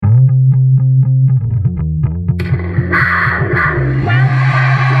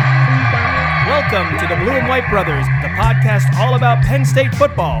Blue and White Brothers, the podcast all about Penn State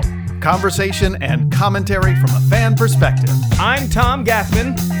football. Conversation and commentary from a fan perspective. I'm Tom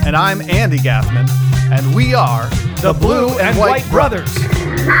Gaffman. And I'm Andy Gaffman. And we are the Blue and White Brothers.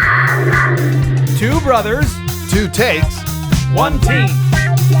 Two brothers. Two takes. One team.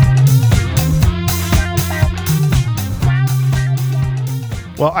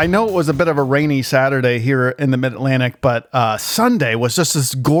 Well, I know it was a bit of a rainy Saturday here in the Mid-Atlantic, but Sunday was just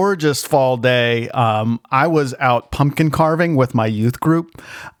this gorgeous fall day. I was out pumpkin carving with my youth group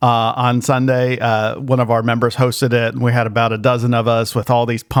on Sunday. One of our members hosted it, and we had about a dozen of us with all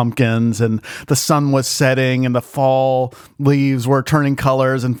these pumpkins, and the sun was setting, and the fall leaves were turning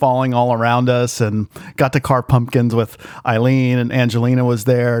colors and falling all around us, and got to carve pumpkins with Eileen, and Angelina was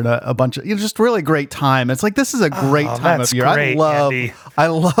there, and a bunch of, just really great time. It's like, this is a great time of year. Great,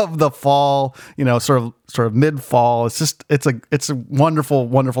 I love the fall, sort of mid-fall. It's a wonderful,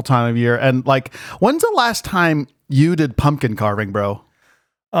 wonderful time of year. And like, when's the last time you did pumpkin carving, bro?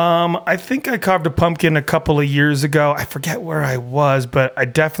 I think I carved a pumpkin a couple of years ago. I forget where I was, but I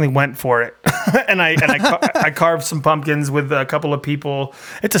definitely went for it. and I carved some pumpkins with a couple of people.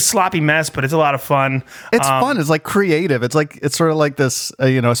 It's a sloppy mess, but it's a lot of fun. It's fun. It's like creative. It's sort of like this,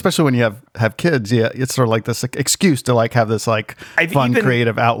 especially when you have kids. Yeah, it's sort of like this excuse to like have this like fun,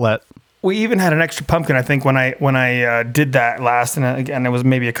 creative outlet. We even had an extra pumpkin, I think, when I did that last, and again, it was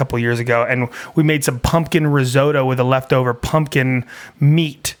maybe a couple years ago, and we made some pumpkin risotto with a leftover pumpkin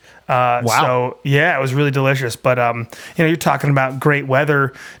meat. Wow. So yeah, it was really delicious. But you're talking about great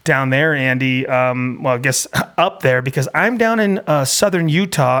weather down there, Andy. Well, I guess up there, because I'm down in southern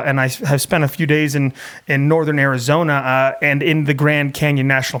Utah, and I have spent a few days in northern Arizona and in the Grand Canyon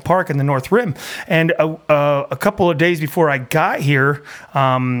National Park in the North Rim. And a couple of days before I got here,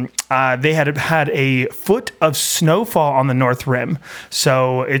 they had a foot of snowfall on the North Rim.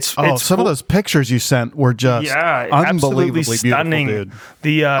 So it's some of those pictures you sent were just unbelievably stunning. Beautiful,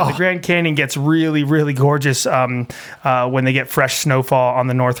 dude. The Grand Canyon gets really, really gorgeous when they get fresh snowfall on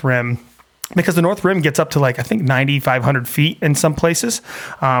the North Rim. Because the North Rim gets up to like, I think 9,500 feet in some places.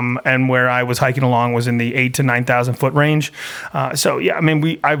 And where I was hiking along was in the 8,000 to 9,000 foot range. So yeah, I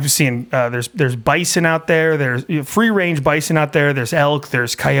mean, I've seen, there's bison out there. There's free range bison out there. There's elk,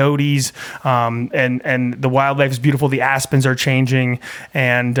 there's coyotes, and the wildlife is beautiful. The aspens are changing.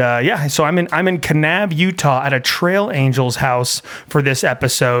 And so I'm in Kanab, Utah at a Trail Angels house for this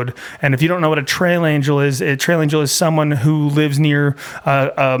episode. And if you don't know what a trail angel is someone who lives near,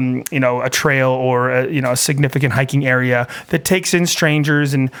 a trail or a significant hiking area that takes in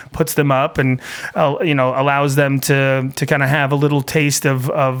strangers and puts them up and allows them to kind of have a little taste of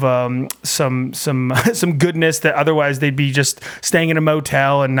some goodness that otherwise they'd be just staying in a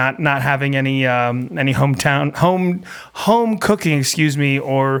motel and not having any home cooking,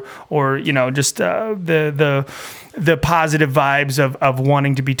 or just the positive vibes of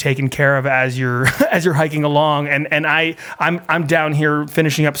wanting to be taken care of as you're hiking along. And I'm down here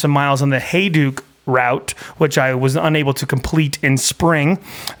finishing up some miles on the Hayduke route, which I was unable to complete in spring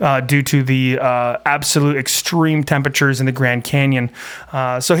due to the absolute extreme temperatures in the Grand Canyon.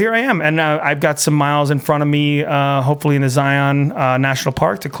 So here I am, and I've got some miles in front of me, hopefully in the Zion National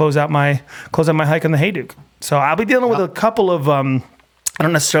Park, to close out my hike on the Hayduke. So I'll be dealing with a couple of I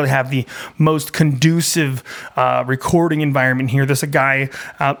don't necessarily have the most conducive recording environment here. There's a guy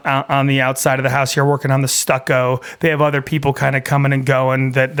out on the outside of the house here working on the stucco. They have other people kind of coming and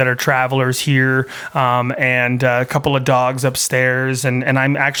going that are travelers here, and a couple of dogs upstairs. And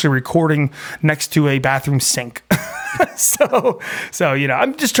I'm actually recording next to a bathroom sink. So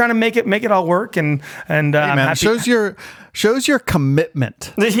I'm just trying to make it all work. And hey, man, I'm happy. Shows your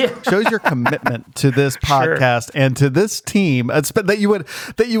commitment. Yeah. Shows your commitment to this podcast and to this team.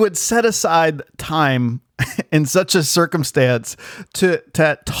 That you would set aside time in such a circumstance to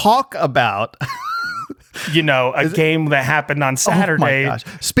talk about a game that happened on Saturday. Oh my gosh.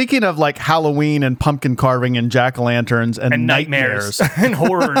 Speaking of like Halloween and pumpkin carving and jack-o'-lanterns and nightmares and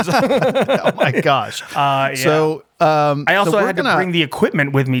horrors. Oh my gosh. Yeah. So I also had to bring the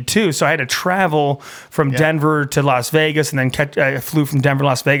equipment with me too, so I had to travel from Denver to Las Vegas, and then I flew from Denver to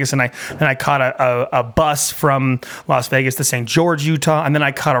Las Vegas, and I caught a bus from Las Vegas to St. George, Utah, and then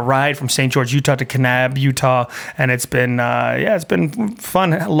I caught a ride from St. George, Utah to Kanab, Utah, and it's been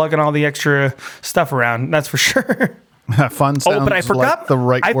fun lugging all the extra stuff around. That's for sure. Fun sounds but I forgot like the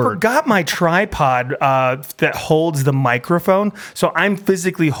right I word. forgot my tripod that holds the microphone. So I'm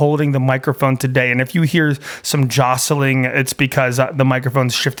physically holding the microphone today. And if you hear some jostling, it's because the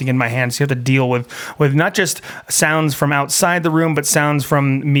microphone's shifting in my hands. So you have to deal with not just sounds from outside the room, but sounds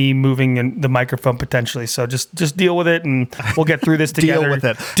from me moving in the microphone potentially. So just deal with it, and we'll get through this together. Deal with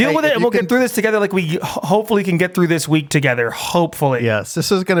it. Deal with it, and we'll get through this together. Like we hopefully can get through this week together. Hopefully. Yes,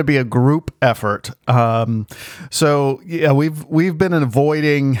 this is going to be a group effort. So yeah, we've been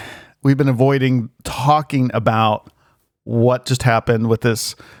avoiding talking about what just happened with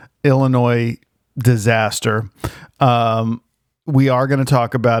this Illinois disaster. We are going to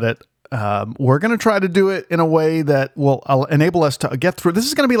talk about it. We're going to try to do it in a way that will enable us to get through. This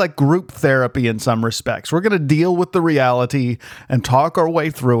is going to be like group therapy in some respects. We're going to deal with the reality and talk our way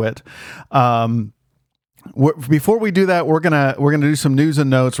through it. Before we do that, we're gonna do some news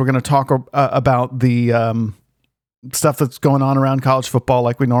and notes. We're gonna talk about the stuff that's going on around college football,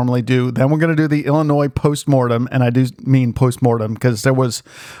 like we normally do. Then we're gonna do the Illinois postmortem, and I do mean postmortem because there was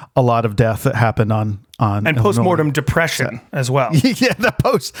a lot of death that happened on and postmortem depression as well. Yeah,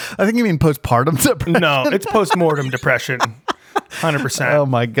 I think you mean postpartum depression. No, it's postmortem depression. 100%. Oh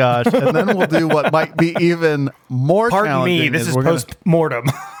my gosh! And then we'll do what might be even more Pardon challenging. me. This is post-mortem.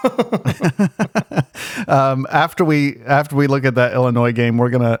 After we look at that Illinois game, we're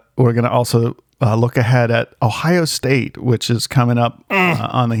gonna also look ahead at Ohio State, which is coming up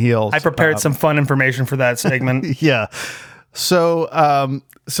on the heels. I prepared some fun information for that segment. Yeah. So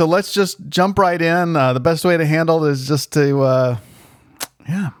let's just jump right in. The best way to handle it is just to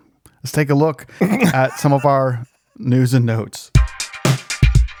let's take a look at some of our news and notes.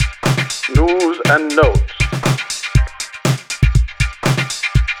 News and notes.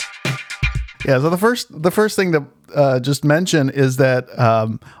 Yeah, so the first thing to just mention is that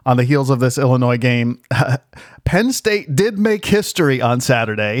on the heels of this Illinois game, Penn State did make history on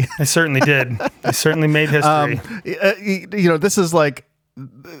Saturday. I certainly did. I certainly made history. This is like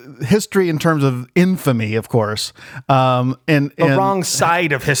history in terms of infamy, of course. The wrong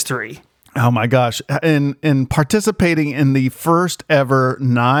side of history. Oh my gosh! In participating in the first ever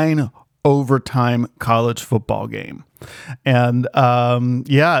 9 overtime college football game. And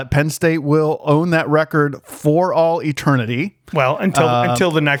Penn State will own that record for all eternity. Well,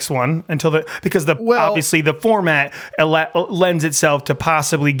 until the next one, because obviously the format lends itself to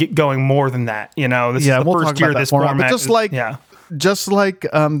possibly get going more than that. You know, this is the first year this format. But just like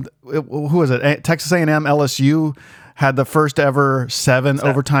who was it? Texas A&M, LSU had the first ever 7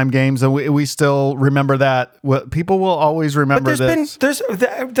 overtime games, and we still remember that. People will always remember this.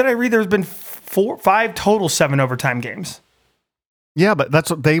 Did I read there's been 5 total 7 overtime games? Yeah, but that's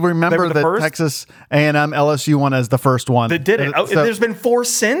what they remember. The first? Texas A&M LSU one as the first one. They did it. There's been 4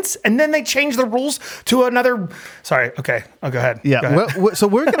 since, and then they changed the rules to another. Sorry. Okay. I'll go ahead. Yeah. Go ahead. So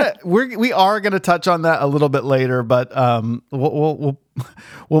we are gonna touch on that a little bit later, but we'll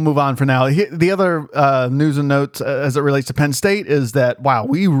move on for now. The other news and notes as it relates to Penn State is that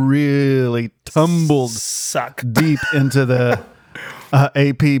we really tumbled deep into the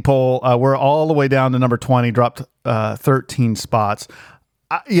AP poll. We're all the way down to number 20, dropped 13 spots.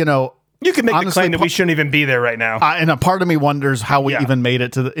 You can make the claim that we shouldn't even be there right now. And a part of me wonders how we even made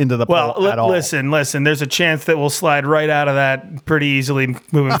it into the poll at all. Listen. There's a chance that we'll slide right out of that pretty easily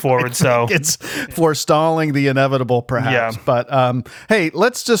moving forward. So it's forestalling the inevitable, perhaps. Yeah. But hey,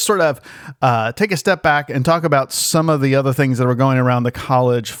 let's just sort of take a step back and talk about some of the other things that were going around the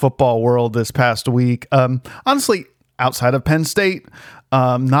college football world this past week. Honestly, outside of Penn State,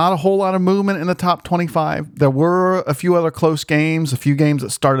 not a whole lot of movement in the top 25. There were a few other close games, a few games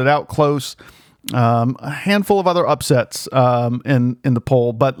that started out close, a handful of other upsets in the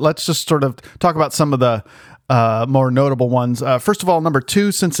poll. But let's just sort of talk about some of the more notable ones. First of all, number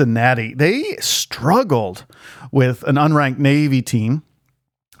 2, Cincinnati. They struggled with an unranked Navy team.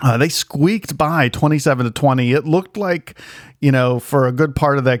 They squeaked by 27-20. It looked like, for a good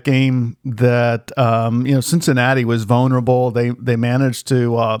part of that game that, Cincinnati was vulnerable. They managed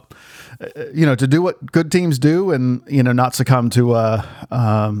to, to do what good teams do and, not succumb to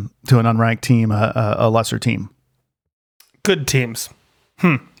an unranked team, a lesser team. Good teams.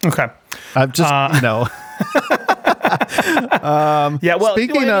 Okay. I've just, yeah. Well,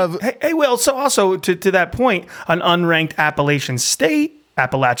 speaking of, hey, Will. So also to that point, an unranked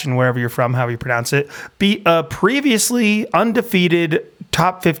Appalachian, wherever you're from, however you pronounce it, beat a previously undefeated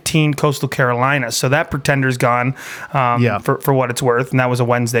top 15 Coastal Carolina. So that pretender's gone for what it's worth. And that was a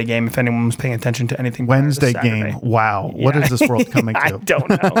Wednesday game, if anyone was paying attention to anything. Wednesday game. Wow. Yeah. What is this world coming to? I don't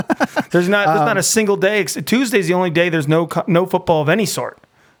know. There's not a single day. Tuesday's the only day there's no football of any sort.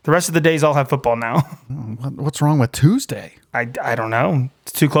 The rest of the days I'll have football now. What's wrong with Tuesday? I don't know.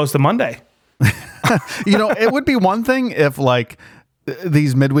 It's too close to Monday. It would be one thing if like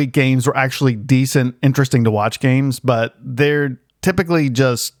these midweek games were actually decent, interesting to watch games, but they're typically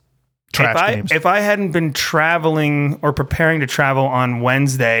just trash games. If I hadn't been traveling or preparing to travel on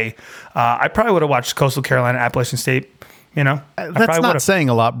Wednesday, I probably would have watched Coastal Carolina, Appalachian State. That's not saying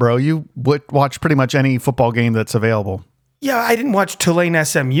a lot, bro. You would watch pretty much any football game that's available. Yeah, I didn't watch Tulane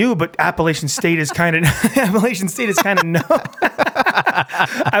SMU, but Appalachian State is kind of no.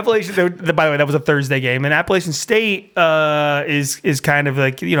 Appalachian. By the way, that was a Thursday game, and Appalachian State is kind of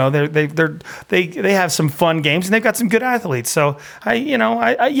like they have some fun games and they've got some good athletes. So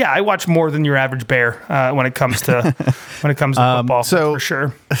I watch more than your average bear when it comes to football. For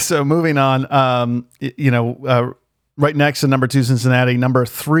sure. So moving on, right next to number 2 Cincinnati, number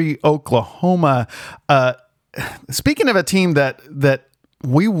 3 Oklahoma. Speaking of a team that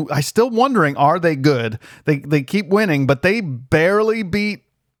I still wondering, are they good? They keep winning, but they barely beat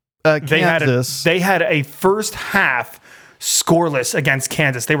Kansas. They had a first half scoreless against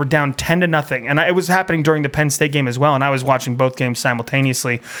Kansas. They were down 10-0, and it was happening during the Penn State game as well. And I was watching both games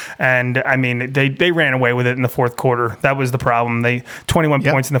simultaneously. And I mean, they ran away with it in the fourth quarter. That was the problem. 21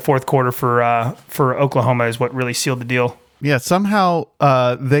 points in the fourth quarter for Oklahoma is what really sealed the deal. Yeah, somehow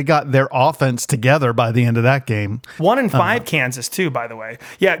they got their offense together by the end of that game. 1-5 Kansas too, by the way.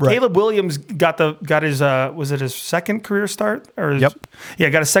 Yeah, right. Caleb Williams got his was it his second career start? Got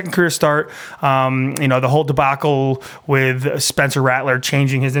a second career start. The whole debacle with Spencer Rattler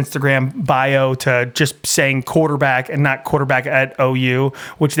changing his Instagram bio to just saying quarterback and not quarterback at OU,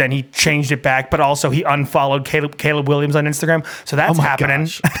 which then he changed it back, but also he unfollowed Caleb Williams on Instagram. So that's happening.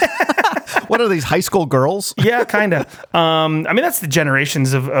 What are these, high school girls? Yeah, kind of. That's the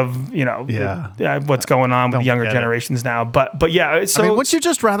generations of what's going on with younger generations now. But yeah, so wouldn't you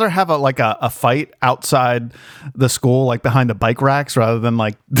just rather have a fight outside the school, like behind the bike racks, rather than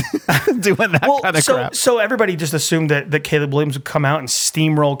like doing that kind of crap? So everybody just assumed that Caleb Williams would come out and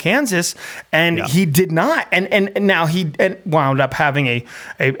steamroll Kansas, and he did not. And now he wound up having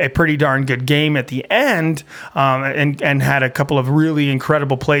a pretty darn good game at the end, and had a couple of really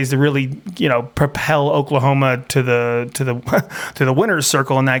incredible plays to really propel Oklahoma to the winner's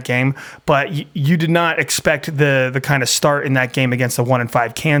circle in that game. But you did not expect the kind of start in that game against the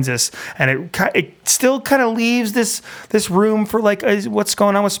 1-5 Kansas, and it still kind of leaves this room for like what's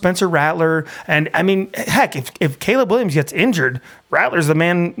going on with Spencer Rattler. And I mean, heck, if Caleb Williams gets injured, Rattler's the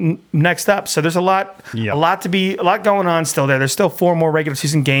man next up. So there's a lot going on still there. There's still 4 more regular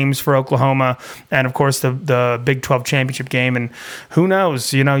season games for Oklahoma, and of course the Big 12 championship game. And who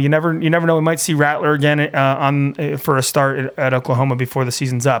knows? You never know. We might see Rattler again for a start at Oklahoma before the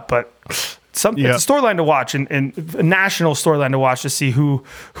season's up. But it's a storyline to watch, and a national storyline to watch to see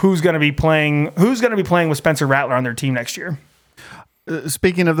who's going to be playing with Spencer Rattler on their team next year.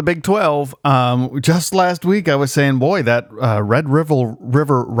 Speaking of the Big 12, just last week I was saying, boy, that Red River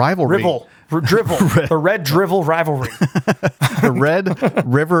rivalry. The Red Drivel rivalry. The Red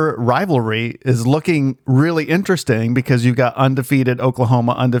River rivalry is looking really interesting because you've got undefeated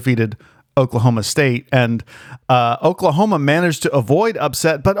Oklahoma, undefeated Oklahoma State, and Oklahoma managed to avoid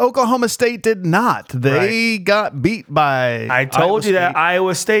upset, but Oklahoma State did not. They got beat by I told you that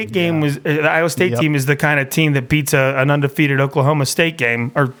Iowa State game was the Iowa State team is the kind of team that beats an undefeated Oklahoma State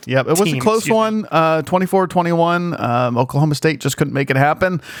game. It was a close one, 24-21. Oklahoma State just couldn't make it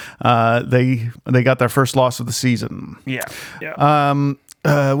happen. They got their first loss of the season.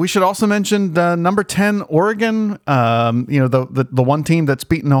 We should also mention number 10 Oregon. The one team that's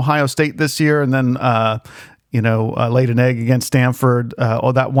beaten Ohio State this year, and then laid an egg against Stanford.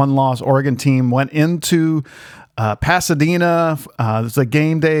 That one loss Oregon team went into Pasadena. It's a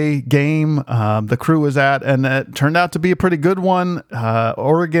game day game. The crew was at, and it turned out to be a pretty good one.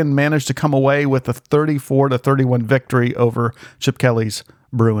 Oregon managed to come away with a 34-31 victory over Chip Kelly's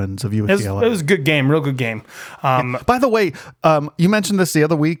Bruins of UCLA. It was a good game, real good game. By the way, you mentioned this the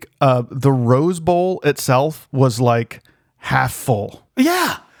other week. The Rose Bowl itself was like half full.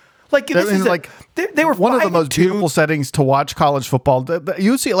 Yeah. They were one of the most beautiful settings to watch college football. The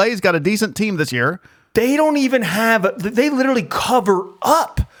UCLA's got a decent team this year. They don't even they literally cover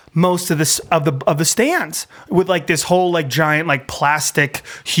up most of the stands with like this whole like giant like plastic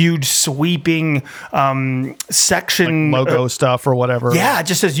huge sweeping section like logo stuff or whatever. Yeah, it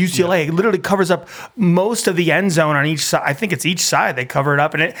just says UCLA. It literally covers up most of the end zone on each side. I think it's each side they cover it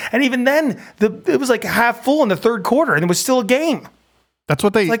up, and even then it was like half full in the third quarter, and it was still a game. That's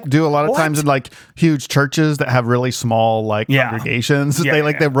what they do a lot of times in like huge churches that have really small like congregations.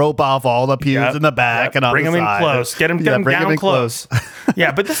 They rope off all the pews in the back and on bring the them side. in close, get them down close.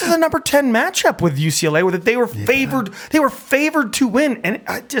 Yeah, but this is a number 10 matchup with UCLA where they were favored. They were favored to win, and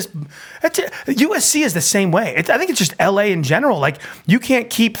USC is the same way. I think it's just LA in general. Like you can't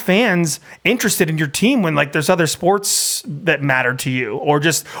keep fans interested in your team when like there's other sports that matter to you, or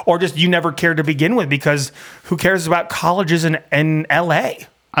just you never cared to begin with because who cares about colleges in LA?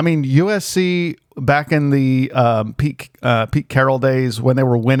 I mean, USC back in the Pete Carroll days when they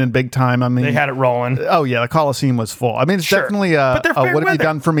were winning big time. I mean, they had it rolling. Oh yeah, the Coliseum was full. I mean, it's definitely a what have you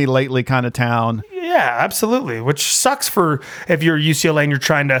done for me lately kind of town. Yeah, absolutely. Which sucks for if you're UCLA and you're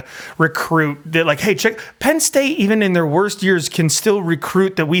trying to recruit. They're like, hey, check Penn State. Even in their worst years, can still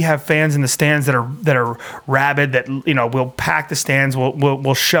recruit. That we have fans in the stands that are rabid. That will pack the stands.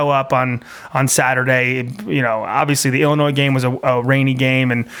 Will show up on Saturday. Obviously the Illinois game was a rainy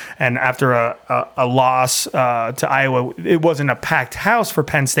game, and after a loss to Iowa, it wasn't a packed house for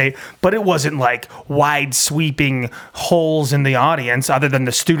Penn State, but it wasn't like wide sweeping holes in the audience, other than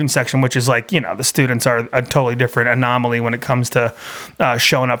the student section, which is like the students are a totally different anomaly when it comes to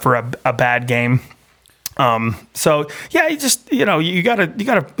showing up for a bad game. So yeah, you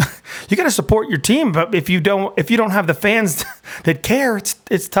gotta support your team, but if you don't have the fans that care,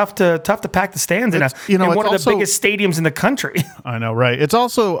 it's tough to pack the stands in one of the biggest stadiums in the country. I know, right? It's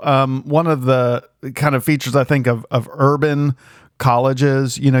also one of the kind of features I think of urban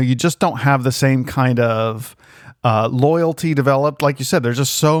colleges. You just don't have the same kind of loyalty developed. Like you said, there's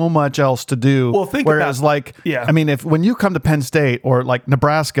just so much else to do. Well, when you come to Penn State or like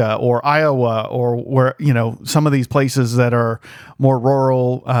Nebraska or Iowa or where, some of these places that are more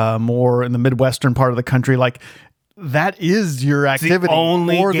rural, more in the Midwestern part of the country, like that is your activity. The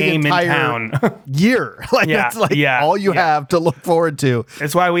only game in town year. It's all you have to look forward to.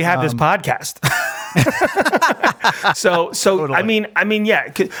 That's why we have this podcast. So totally. I mean,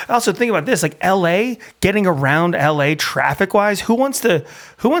 yeah. Also think about this, like LA, getting around LA traffic wise. Who wants to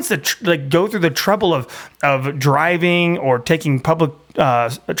go through the trouble of driving or taking public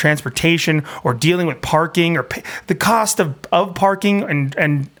transportation or dealing with parking or the cost of parking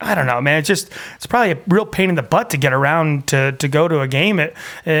and I don't know, man. It's probably a real pain in the butt to get around to go to a game at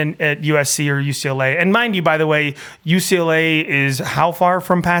USC or UCLA. And mind you, by the way, UCLA is how far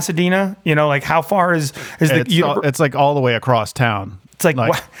from Pasadena? Like how far is it's like all the way across town. It's like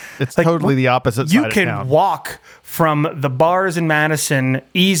it's like totally the opposite side of town. You can walk from the bars in Madison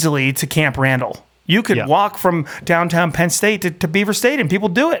easily to Camp Randall. You could walk from downtown Penn State to Beaver Stadium. People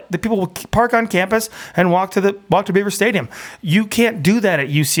do it. The people will park on campus and walk to Beaver Stadium. You can't do that at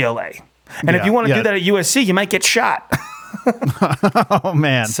UCLA. And if you want to do that at USC, you might get shot. Oh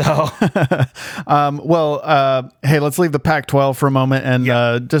man. So, hey, let's leave the Pac-12 for a moment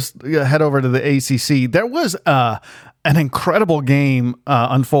and just head over to the ACC. There was an incredible game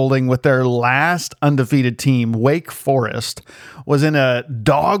unfolding with their last undefeated team. Wake Forest was in a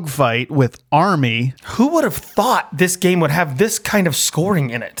dogfight with Army. Who would have thought this game would have this kind of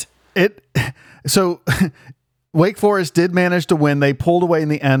scoring in it? So Wake Forest did manage to win. They pulled away in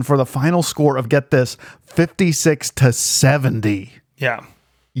the end for the final score of, get this, 56-70. Yeah.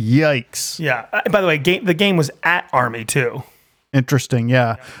 Yikes. Yeah. By the way, the game was at Army too. Interesting.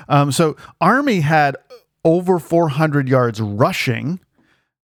 Yeah. So Army had over 400 yards rushing.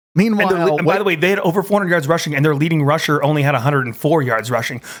 Meanwhile, and by the way, they had over 400 yards rushing, and their leading rusher only had 104 yards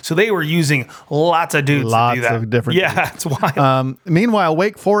rushing. So they were using lots of dudes to do that. Lots of different dudes. That's wild. Meanwhile,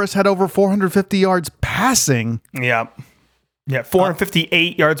 Wake Forest had over 450 yards passing. Yeah. Yeah,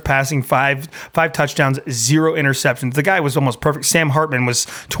 458 yards passing, five touchdowns, 0 interceptions. The guy was almost perfect. Sam Hartman was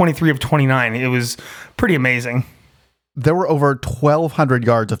 23 of 29. It was pretty amazing. There were over 1,200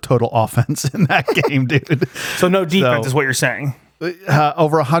 yards of total offense in that game, dude. So no defense is what you're saying.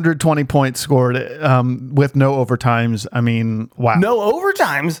 Over 120 points scored with no overtimes. I mean, wow. No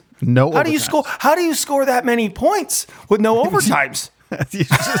overtimes? No. How do you score that many points with no overtimes?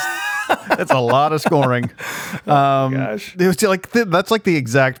 That's a lot of scoring. Gosh. It was like that's like the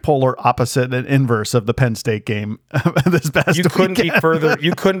exact polar opposite and inverse of the Penn State game this past weekend.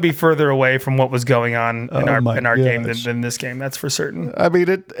 You couldn't be further away from what was going on in our game than this game. That's for certain. I mean,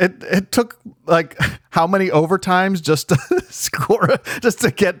 it took like how many overtimes just to score, just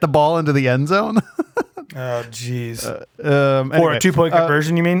to get the ball into the end zone? Oh, jeez. Anyway, for a 2-point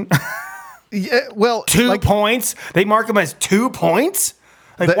conversion, you mean? Yeah. Well, 2 points. They mark them as 2 points.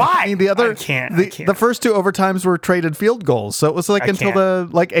 Why? I mean, the first 2 overtimes were traded field goals, so it was like until the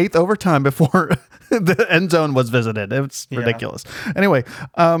 8th overtime before the end zone was visited. It's ridiculous. Anyway,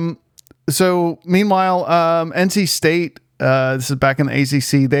 so meanwhile, NC State This is back in the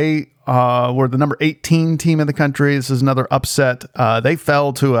ACC. They were the number 18 team in the country. This is another upset. They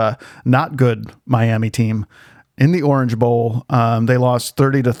fell to a not good Miami team in the Orange Bowl. They lost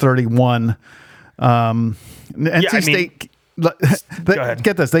 30-31. NC State. Go ahead.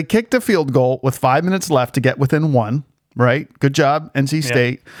 Get this. They kicked a field goal with 5 minutes left to get within one. Right. Good job, NC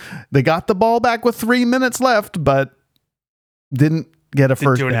State. They got the ball back with 3 minutes left, but didn't get a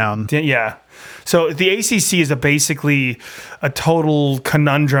first down. Yeah. So the ACC is basically a total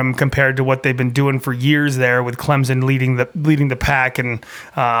conundrum compared to what they've been doing for years there, with Clemson leading the pack. And,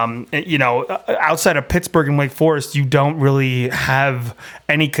 outside of Pittsburgh and Wake Forest, you don't really have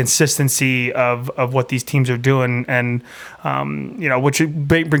any consistency of what these teams are doing. And, which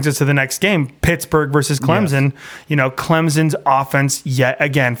brings us to the next game, Pittsburgh versus Clemson. Yes. Clemson's offense, yet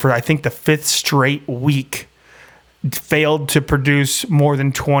again, for I think the fifth straight week, failed to produce more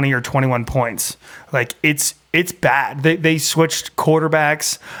than 20 or 21 points. Like it's bad. They switched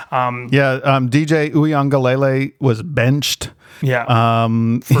quarterbacks. DJ Uiagalelei was benched. Yeah.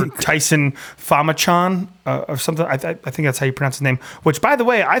 For Tyson Famachan or something. I think that's how you pronounce his name, which, by the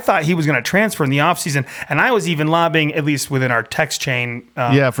way, I thought he was going to transfer in the offseason. And I was even lobbying, at least within our text chain.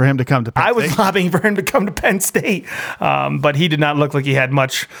 For him to come to Penn State. I was lobbying for him to come to Penn State. But he did not look like he had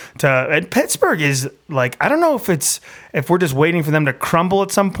much to. And Pittsburgh is like, I don't know if we're just waiting for them to crumble at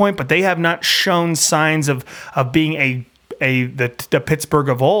some point, but they have not shown signs of being the Pittsburgh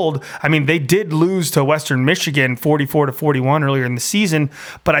of old. I mean, they did lose to Western Michigan 44-41 earlier in the season,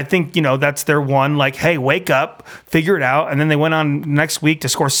 but I think, that's their one, like, hey, wake up, figure it out. And then they went on next week to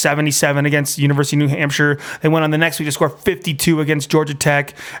score 77 against University of New Hampshire. They went on the next week to score 52 against Georgia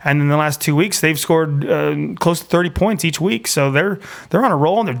Tech. And in the last 2 weeks, they've scored close to 30 points each week. So they're on a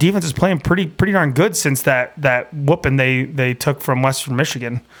roll, and their defense is playing pretty darn good since that whooping they took from Western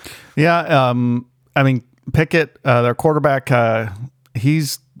Michigan. Yeah. Pickett, their quarterback,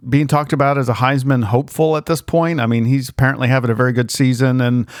 he's being talked about as a Heisman hopeful at this point. I mean, he's apparently having a very good season.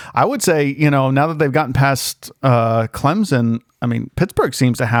 And I would say, now that they've gotten past Clemson, I mean, Pittsburgh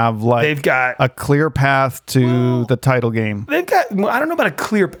seems to have they've got a clear path to the title game. They've got, I don't know about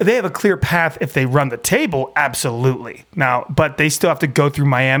they have a clear path if they run the table. Absolutely. Now, but they still have to go through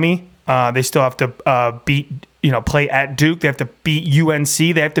Miami. They still have to play at Duke. They have to beat UNC.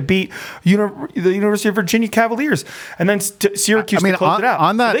 They have to beat the University of Virginia Cavaliers, and then Syracuse to close it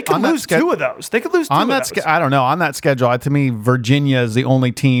out. They could lose two of those. They could lose two of those. I don't know. On that schedule, to me, Virginia is the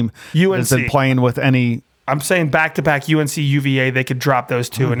only team that's been playing with any. I'm saying back-to-back UNC, UVA, they could drop those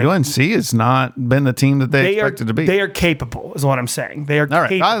two. And UNC has not been the team that they expected to be. They are capable, is what I'm saying. They are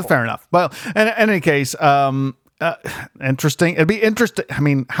capable. All right, fair enough. Well, in any case, interesting. It'd be interesting. I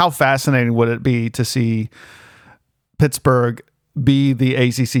mean, how fascinating would it be to see Pittsburgh be the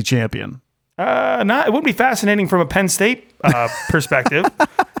ACC champion? It wouldn't be fascinating from a Penn State perspective.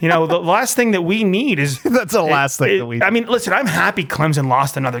 The last thing that we need is that's the last thing that we need. I mean, listen, I'm happy Clemson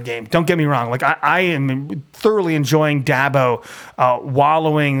lost another game. Don't get me wrong. Like I am thoroughly enjoying Dabo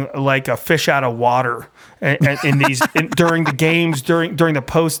wallowing like a fish out of water in these during the games, during the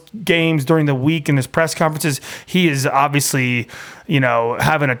post games, during the week in his press conferences. He is obviously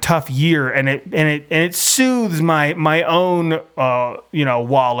having a tough year, and it soothes my own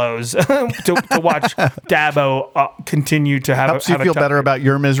wallows to watch Dabo continue to have. Helps you feel better about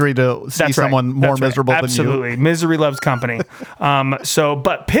your misery to see someone more miserable than you. Absolutely, misery loves company.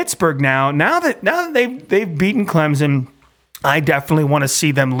 But Pittsburgh now that they've beaten Clemson, I definitely want to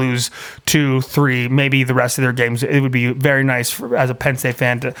see them lose 2, 3, maybe the rest of their games. It would be very nice as a Penn State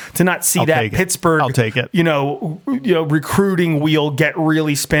fan to not see Pittsburgh. I'll take it. Recruiting wheel get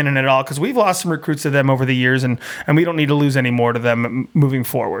really spinning at all, because we've lost some recruits to them over the years, and we don't need to lose any more to them moving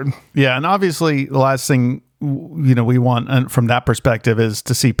forward. Yeah, and obviously the last thing we want from that perspective is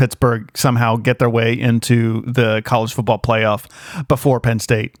to see Pittsburgh somehow get their way into the college football playoff before Penn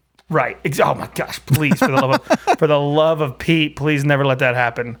State. Right. Oh my gosh! Please, for the love of Pete, please never let that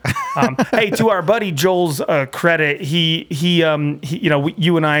happen. Hey, to our buddy Joel's credit, he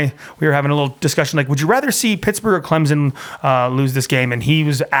you and I, we were having a little discussion. Like, would you rather see Pittsburgh or Clemson lose this game? And he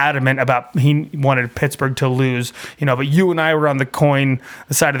was adamant about he wanted Pittsburgh to lose. But you and I were on the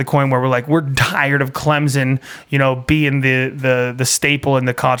side of the coin where we're like, we're tired of Clemson, being the staple in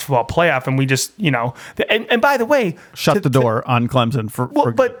the college football playoff, and we just, and by the way, shut the door on Clemson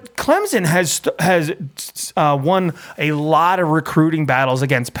but Clemson has won a lot of recruiting battles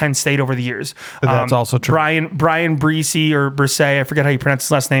against Penn State over the years. That's also true. Brian Bresee or Bresee, I forget how you pronounce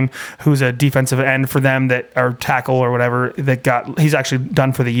his last name, who's a defensive end for them or tackle or whatever he's actually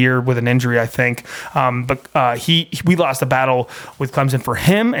done for the year with an injury, I think. But we lost a battle with Clemson for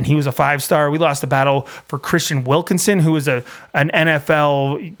him, and he was a 5-star. We lost a battle for Christian Wilkinson, who is an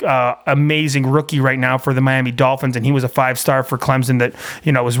NFL amazing rookie right now for the Miami Dolphins, and he was a 5-star for Clemson that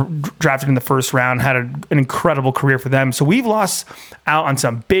was drafted in the first round, had an incredible career for them. So we've lost out on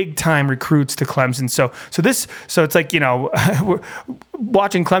some big time recruits to Clemson. So it's like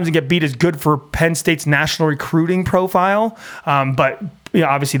watching Clemson get beat is good for Penn State's national recruiting profile, but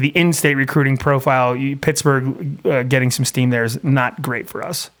obviously the in-state recruiting profile, Pittsburgh getting some steam there is not great for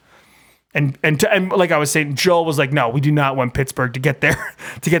us. And like I was saying, Joel was like, no, we do not want Pittsburgh to get their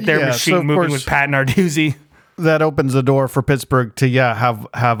machine moving with Pat Narduzzi. That opens the door for Pittsburgh to have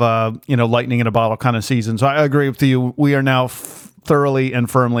a lightning in a bottle kind of season. So I agree with you. We are now thoroughly and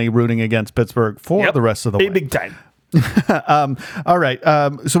firmly rooting against Pittsburgh for the rest of the way. Big time. All right.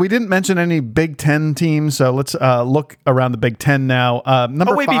 So we didn't mention any Big Ten teams. So let's look around the Big Ten now.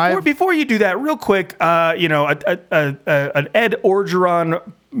 Number 5. Before you do that, real quick, an Ed Orgeron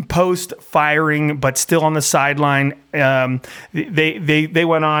post firing, but still on the sideline. They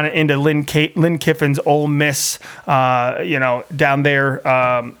went on into Lynn Kiffin's Ole Miss, down there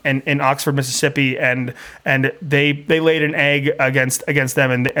in Oxford, Mississippi, and they laid an egg against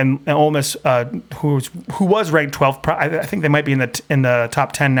them, and Ole Miss, who was ranked 12th, I think they might be in the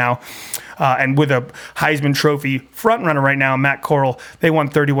top 10 now. And with a Heisman Trophy front runner right now, Matt Corral, they won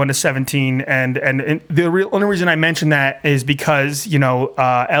 31-17. And the only reason I mention that is because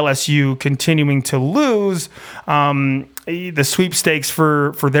LSU continuing to lose. The sweepstakes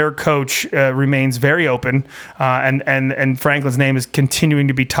for their coach remains very open, and Franklin's name is continuing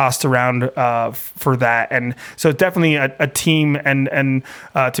to be tossed around for that, and so it's definitely a team and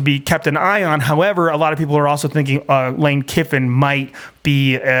to be kept an eye on. However, a lot of people are also thinking Lane Kiffin might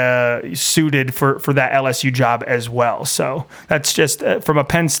be suited for that LSU job as well. So that's just from a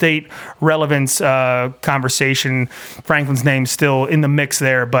Penn State relevance conversation. Franklin's name's still in the mix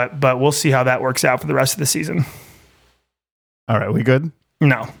there, but we'll see how that works out for the rest of the season. All right, we good?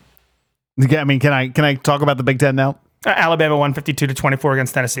 No. I mean, can I talk about the Big Ten now? Alabama won 52-24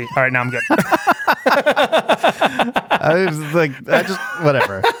 against Tennessee. All right, now I'm good.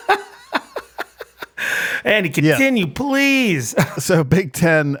 Whatever. Andy, continue, please. So Big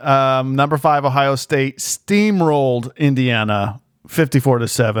Ten, number 5, Ohio State steamrolled Indiana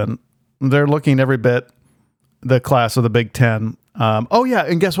 54-7. They're looking every bit the class of the Big Ten.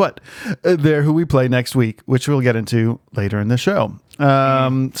 And guess what? They're who we play next week, which we'll get into later in the show.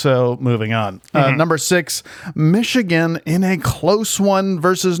 So moving on. Number 6, Michigan in a close one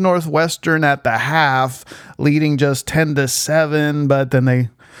versus Northwestern at the half, leading just 10-7, but then they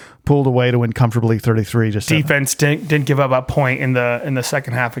pulled away to win comfortably 33-7. Defense didn't give up a point in the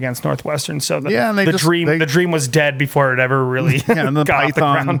second half against Northwestern. So the dream was dead before it ever really and the got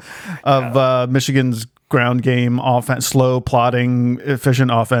python off the ground. Of Michigan's ground game offense, slow, plodding,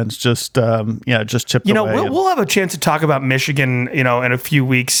 efficient offense, just chipped away. We'll have a chance to talk about Michigan, in a few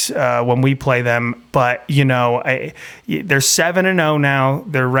weeks when we play them. But they're 7-0 now.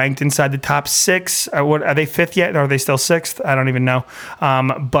 They're ranked inside the top 6. What are they, 5th yet? Or are they still 6th? I don't even know.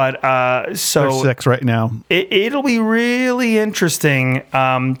 They're 6 right now. It'll be really interesting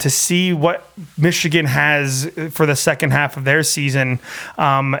to see what Michigan has for the second half of their season,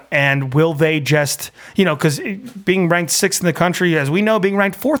 and will they just because being ranked 6th in the country, as we know, being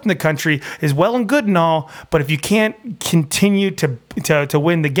ranked 4th in the country is well and good and all, but if you can't continue to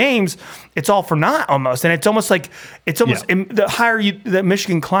win the games, it's all for naught almost. And it's almost the higher that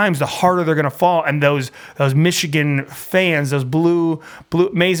Michigan climbs, the harder they're going to fall. And those Michigan fans, those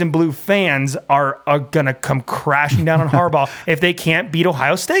maize and blue fans are going to come crashing down on Harbaugh if they can't beat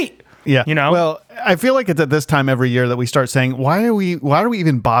Ohio State. Yeah. Well, I feel like it's at this time every year that we start saying, why are we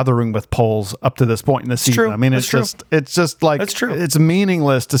even bothering with polls up to this point in the season? True. I mean, it's just like, that's true. It's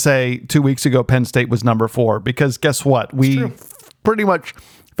meaningless to say 2 weeks ago Penn State was number 4, because guess what? We pretty much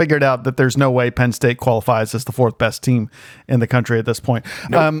figured out that there's no way Penn State qualifies as the 4th best team in the country at this point.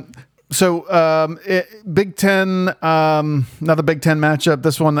 Nope. Big Ten, another Big Ten matchup.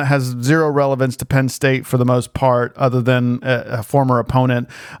 This one that has zero relevance to Penn State for the most part, other than a former opponent.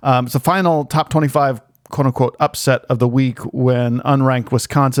 It's the final top 25 quote-unquote upset of the week when unranked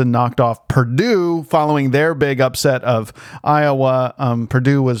Wisconsin knocked off Purdue following their big upset of Iowa.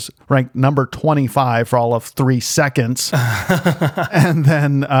 Purdue was ranked number 25 for all of 3 seconds. And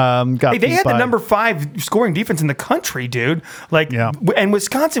then they had the number 5 scoring defense in the country, dude. And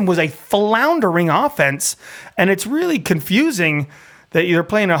Wisconsin was a floundering offense, and it's really confusing that you're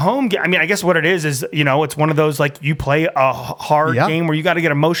playing a home game. I mean, I guess what it is, it's one of those, like, you play a hard game where you got to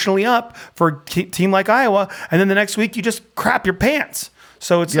get emotionally up for a team like Iowa, and then the next week you just crap your pants.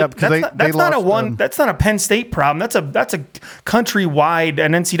 So it's that's not a Penn State problem. That's a countrywide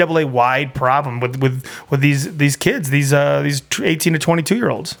and NCAA wide problem with these kids, these 18 to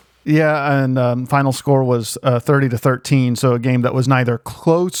 22-year-olds. Yeah, and final score was 30-13, so a game that was neither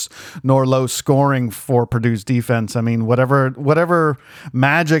close nor low scoring for Purdue's defense. I mean, whatever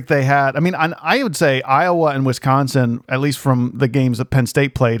magic they had. I mean, I would say Iowa and Wisconsin, at least from the games that Penn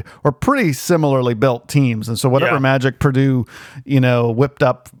State played, were pretty similarly built teams. And so whatever magic Purdue, whipped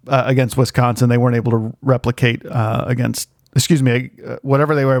up against Wisconsin, they weren't able to replicate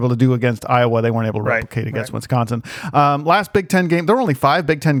whatever they were able to do against Iowa, they weren't able to replicate against Wisconsin. Last Big Ten game, there were only 5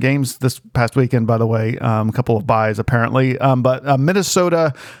 Big Ten games this past weekend, by the way, a couple of byes apparently. But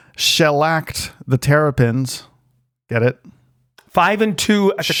Minnesota shellacked the Terrapins. Get it?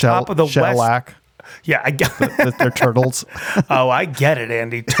 5-2 at the top of the shellac. West. Yeah, I get they're turtles. Oh, I get it,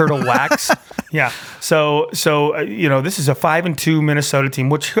 Andy. Turtle wax. Yeah. So this is a 5-2 Minnesota team,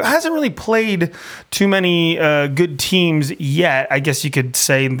 which hasn't really played too many good teams yet. I guess you could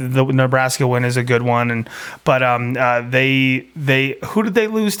say the Nebraska win is a good one, but they who did they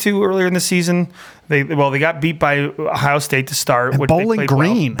lose to earlier in the season? They got beat by Ohio State to start. And Bowling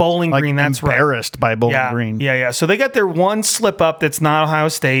Green. Well. Bowling Green, that's right. Embarrassed by Bowling Green. Yeah. So they got their one slip up that's not Ohio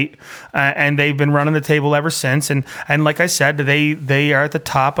State, and they've been running the table ever since. And like I said, they are at the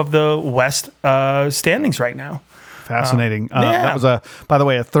top of the West standings right now. Fascinating. That was by the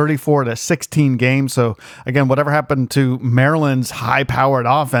way, a 34-16 game. So again, whatever happened to Maryland's high-powered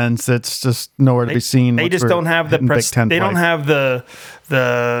offense, it's just nowhere to be seen. They just don't have the don't have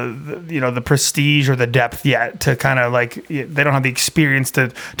the prestige or the depth yet to kind of they don't have the experience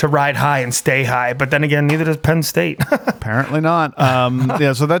to ride high and stay high. But then again, neither does Penn State. Apparently not.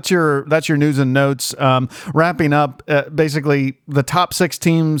 So that's your news and notes. Wrapping up, basically the top 6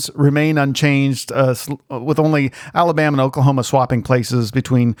 teams remain unchanged, with only Alabama and Oklahoma swapping places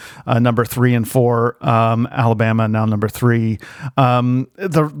between number 3 and 4. Alabama now number 3.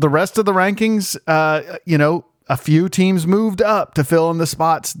 The rest of the rankings, a few teams moved up to fill in the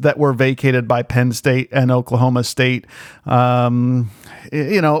spots that were vacated by Penn State and Oklahoma State. It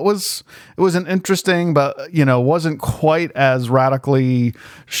was an interesting, but wasn't quite as radically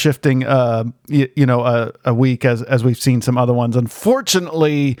shifting, a week as we've seen some other ones.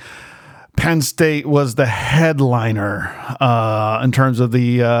 Unfortunately, Penn State was the headliner in terms of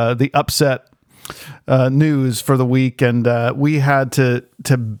the upset news for the week, and we had to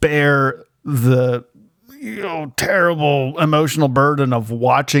bear the terrible emotional burden of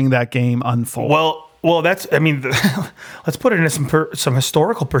watching that game unfold. Well, let's put it into some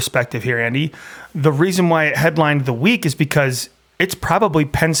historical perspective here, Andy. The reason why it headlined the week is because it's probably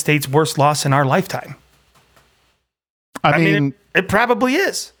Penn State's worst loss in our lifetime. I mean, it probably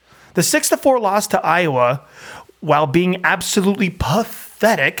is. The 6-4 loss to Iowa, while being absolutely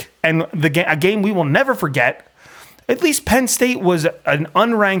pathetic, and a game we will never forget. At least Penn State was an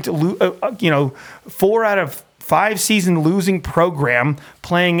unranked, 4 out of 5 season losing program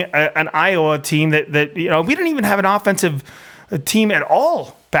playing an Iowa team that we didn't even have an offensive team at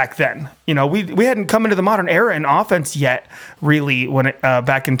all back then. We hadn't come into the modern era in offense yet, really, when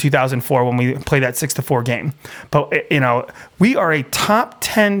back in 2004 when we played that 6-4 game. But we are a top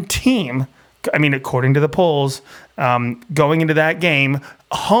 10 team. I mean, according to the polls, going into that game,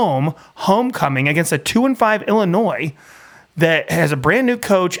 homecoming against a 2-5 Illinois that has a brand new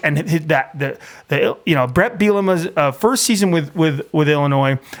coach, and Brett Bielema's first season with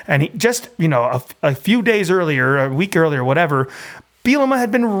Illinois, and he just a few days earlier, a week earlier, whatever, Bielema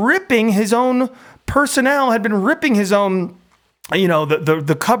had been ripping his own personnel, had been ripping his own.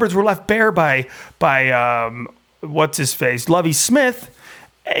 The cupboards were left bare by what's his face, Lovie Smith.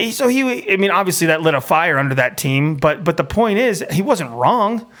 So obviously that lit a fire under that team, but the point is he wasn't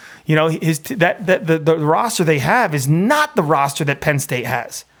wrong. The roster they have is not the roster that Penn State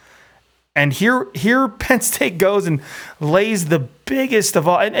has. And here Penn State goes and lays the biggest of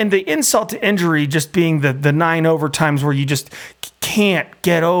all, and the insult to injury just being the 9 overtimes where you just can't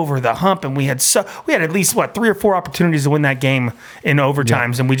get over the hump. And we had at least 3 or 4 opportunities to win that game in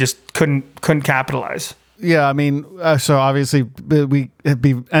overtimes, and we just couldn't capitalize. Yeah, I mean, so obviously it'd be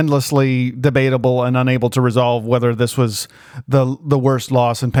endlessly debatable and unable to resolve whether this was the worst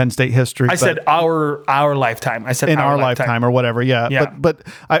loss in Penn State history. I said our lifetime. I said in our lifetime or whatever. Yeah. But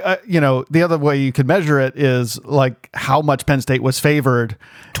I the other way you could measure it is how much Penn State was favored,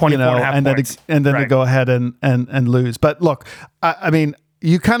 24.5 points, and then to go ahead and lose. But look, I mean,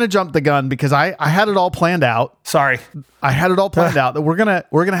 you kind of jumped the gun because I had it all planned out. Sorry. I had it all planned out that we're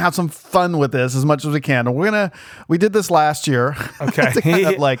gonna have some fun with this as much as we can. And we did this last year. Okay. to kind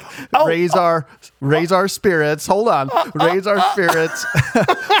of like raise our spirits. Hold on. Raise our spirits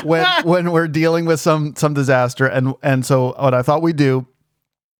when we're dealing with some disaster. And so what I thought we'd do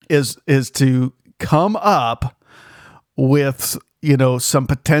is to come up with, you know, some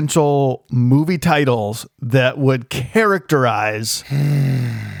potential movie titles that would characterize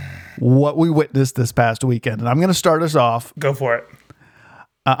what we witnessed this past weekend. And I'm going to start us off. Go for it.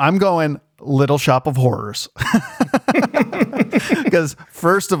 I'm going Little Shop of Horrors. Because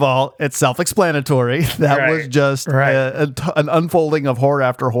first of all, it's self-explanatory. That was just an unfolding of horror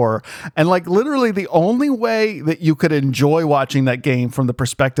after horror. And like literally the only way that you could enjoy watching that game from the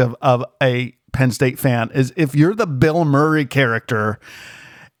perspective of a Penn State fan is if you're the Bill Murray character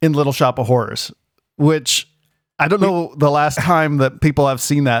in Little Shop of Horrors, which I don't know the last time that people have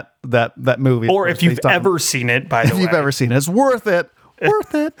seen that movie. Or if you've ever seen it, by the way. If you've ever seen it, it's worth it.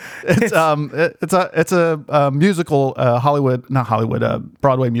 Worth it. It's a musical,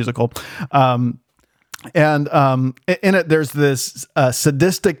 Broadway musical. And in it, there's this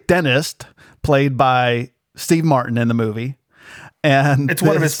sadistic dentist played by Steve Martin in the movie. And it's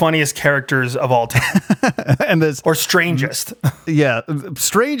one of his funniest characters of all time. Or strangest. Yeah,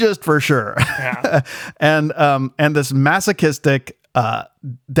 strangest for sure. Yeah. And this masochistic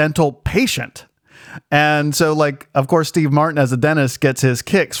dental patient. And so, like, of course, Steve Martin as a dentist gets his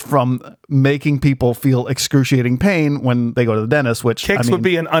kicks from making people feel excruciating pain when they go to the dentist, which would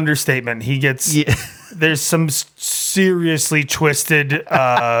be an understatement. He gets, there's some seriously twisted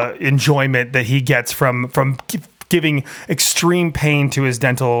enjoyment that he gets from giving extreme pain to his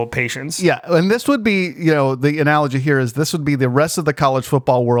dental patients. Yeah, and this would be, you know, the analogy here is this would be the rest of the college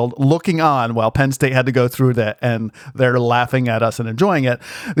football world looking on while Penn State had to go through that, and they're laughing at us and enjoying it.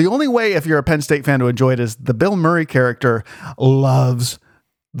 The only way, if you're a Penn State fan, to enjoy it is the Bill Murray character loves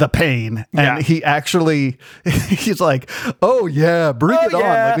the pain, and he actually, he's like, oh yeah, bring it on.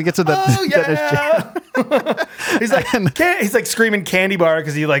 Like we get to the he's like screaming candy bar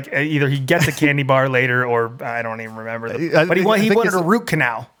because he like either he gets a candy bar later or I don't even remember. But he wanted a root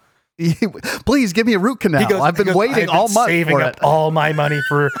canal. Please give me a root canal. I've been waiting all month saving for up it. all my money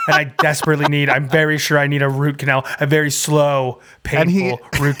and I desperately need. I'm very sure I need a root canal, a very slow, painful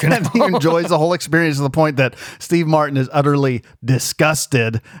root canal. And he enjoys the whole experience to the point that Steve Martin is utterly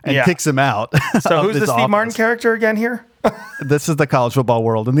disgusted and kicks him out. So who's the Steve Martin character again here? This is the college football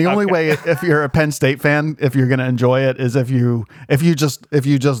world, and the only way, if you're a Penn State fan, if you're going to enjoy it, is if you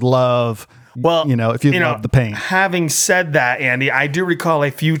just love. Well, if you love the pain. Having said that, Andy, I do recall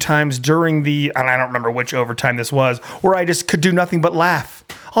a few times during and I don't remember which overtime this was, where I just could do nothing but laugh.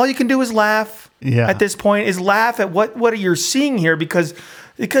 All you can do is laugh. Yeah. At this point, is laugh at what you're seeing here because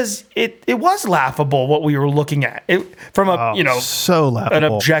it was laughable what we were looking at. So laughable. An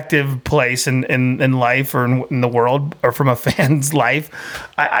objective place in life or in the world or from a fan's life.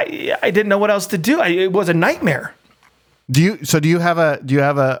 I didn't know what else to do. It was a nightmare. Do you have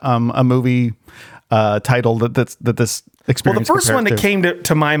a movie title that this experience? Well, the first one that came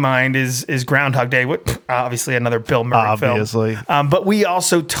to my mind is Groundhog Day. Obviously, another Bill Murray film. But we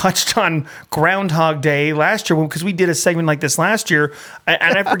also touched on Groundhog Day last year because we did a segment like this last year,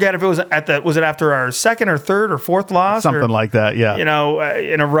 and I forget if it was after our second or third or fourth loss, something like that. Yeah,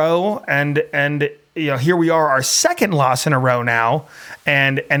 in a row, and here we are, our second loss in a row now,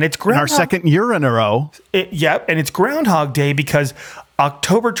 and it's our second year in a row. And it's Groundhog Day because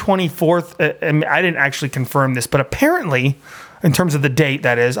October 24th, and I didn't actually confirm this, but apparently, in terms of the date,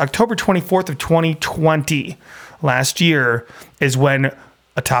 that is, October 24th of 2020, last year, is when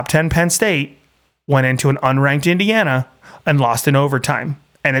a top 10 Penn State went into an unranked Indiana and lost in overtime.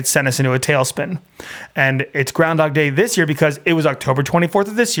 And it sent us into a tailspin. And it's Groundhog Day this year because it was October 24th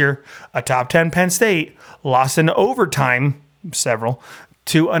of this year. A top 10 Penn State lost in overtime, several,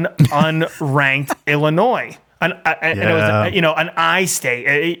 to an unranked Illinois. It was, an I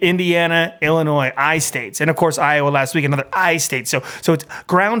state, Indiana, Illinois, I states. And of course, Iowa last week, another I state. So it's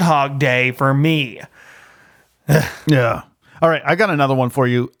Groundhog Day for me. Yeah. All right. I got another one for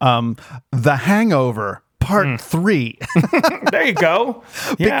you. The Hangover. Part 3. There you go.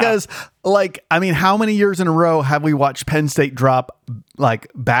 Because Like, I mean, how many years in a row have we watched Penn State drop like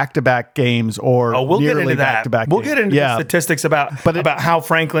back-to-back games or we'll get nearly into that. back-to-back We'll games? get into the statistics about how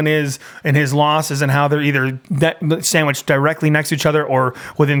Franklin is in his losses and how they're either sandwiched directly next to each other or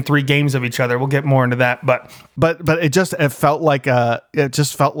within 3 games of each other. We'll get more into that, but it felt like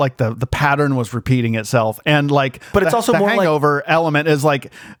the pattern was repeating itself, and like, but it's also the more hangover element is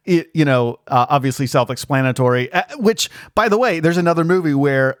like, obviously self-explanatory. Which, by the way, there's another movie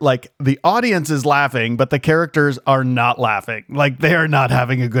where like the audience is laughing, but the characters are not laughing. Like they are not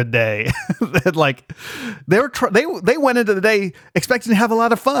having a good day. Like they went into the day expecting to have a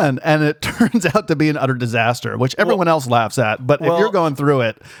lot of fun, and it turns out to be an utter disaster, which everyone else laughs at. But if you're going through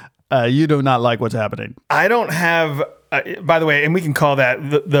it, you do not like what's happening. I don't have. By the way, and we can call that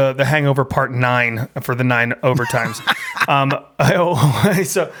the Hangover Part 9 for the 9 overtimes,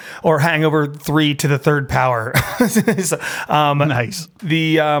 or Hangover 3 to the third power. Nice.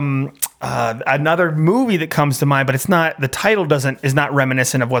 The another movie that comes to mind, but it's not. The title is not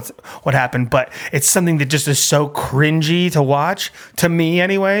reminiscent of what happened, but it's something that just is so cringy to watch, to me,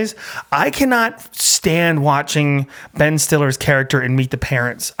 anyways. I cannot stand watching Ben Stiller's character in Meet the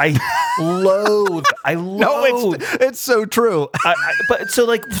Parents. I loathe. No, it's so true. But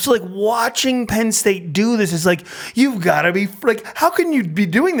so watching Penn State do this is like, you've got to be like, how can you be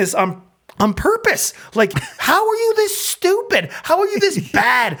doing this on purpose? Like, how are you this stupid? How are you this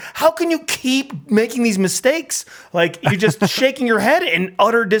bad? How can you keep making these mistakes? Like, you're just shaking your head in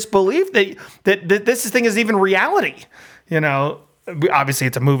utter disbelief that this thing is even reality. Obviously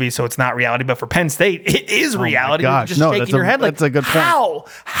it's a movie, so it's not reality, but for Penn State, it is reality. You're just shaking your head like, that's a good point.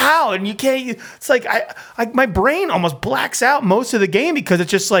 How? And you can't, it's like, my brain almost blacks out most of the game because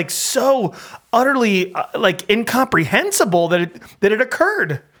it's just like so utterly like incomprehensible that it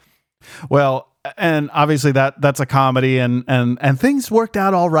occurred. Well, and obviously that's a comedy, and things worked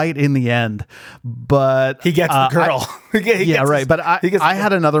out all right in the end, but he gets the girl. But I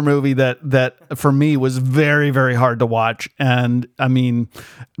had another movie that for me was very, very hard to watch, and I mean,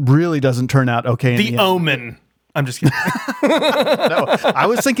 really doesn't turn out okay. The Omen. I'm just kidding. No, I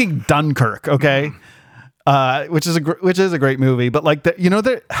was thinking Dunkirk. Okay, which is a great movie, but like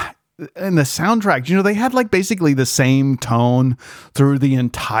in the soundtrack, they had like basically the same tone through the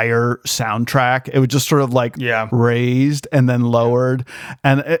entire soundtrack. It was just sort of like raised and then lowered,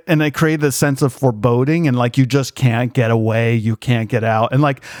 and it created this sense of foreboding, and like you just can't get away, you can't get out. And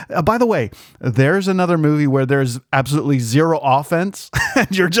like, by the way, there's another movie where there's absolutely zero offense, and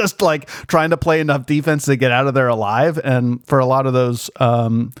you're just like trying to play enough defense to get out of there alive. And for a lot of those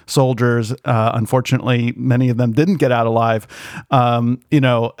soldiers, unfortunately, many of them didn't get out alive.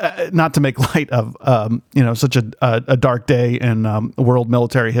 Not to make light of such a dark day in world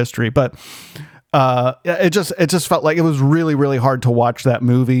military history, but it just felt like it was really, really hard to watch that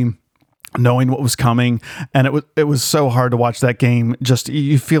movie, knowing what was coming, and it was so hard to watch that game. Just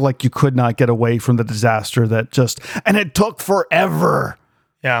you feel like you could not get away from the disaster and it took forever.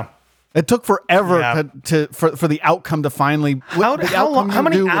 Yeah. It took forever for the outcome to finally. How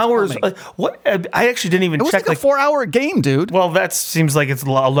many hours? What? I actually didn't even check. It was like a 4-hour game, dude. Well, that seems like it's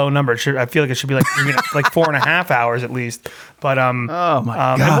a low number. I feel like it should be like 4.5 hours at least. But oh my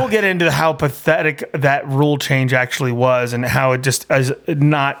god! And we'll get into how pathetic that rule change actually was, and how it just is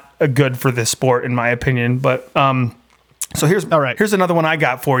not good for this sport, in my opinion. But so here's another one I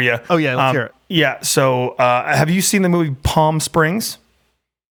got for you. Oh yeah, let's hear it. Yeah. So have you seen the movie Palm Springs?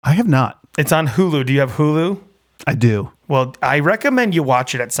 I have not. It's on Hulu. Do you have Hulu? I do. Well, I recommend you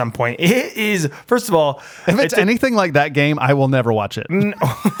watch it at some point. It is, first of all, if it's anything like that game, I will never watch it. No,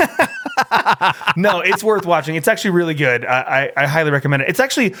 it's worth watching. It's actually really good. I highly recommend it. It's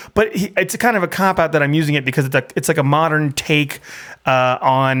actually, but it's a kind of a cop out that I'm using it because it's like a modern take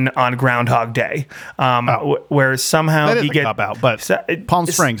on Groundhog Day, where somehow he gets cop out. But Palm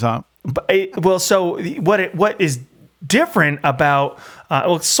Springs, huh? So what is different about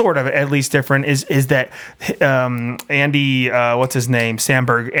sort of at least different is that Andy what's his name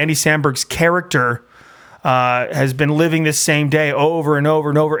Andy Samberg's character has been living this same day over and over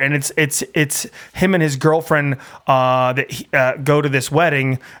and over, and it's him and his girlfriend that go to this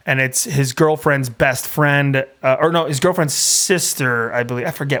wedding, and it's his girlfriend's best friend his girlfriend's sister, I believe,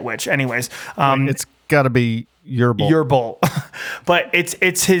 I forget which. Anyways, it's got to be Yerbol. But it's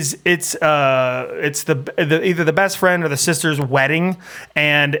either the best friend or the sister's wedding,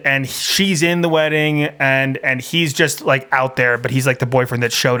 and she's in the wedding, and he's just like out there, but he's like the boyfriend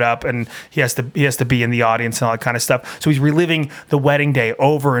that showed up, and he has to be in the audience and all that kind of stuff. So he's reliving the wedding day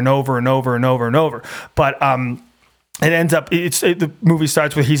over and over and over and over and over. But it ends up the movie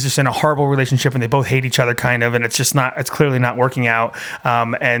starts with he's just in a horrible relationship and they both hate each other kind of, and it's clearly not working out,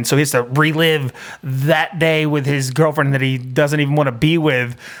 and so he has to relive that day with his girlfriend that he doesn't even want to be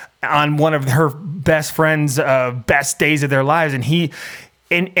with on one of her best friends' best days of their lives, and he.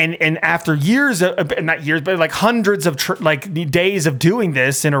 And after years, not years, but like hundreds of days of doing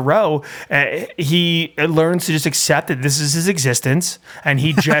this in a row, he learns to just accept that this is his existence, and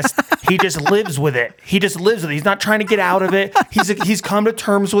he just lives with it. He just lives with it. He's not trying to get out of it. He's come to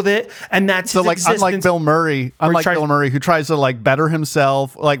terms with it, and that's so his like existence. Unlike Bill Murray, who tries to like better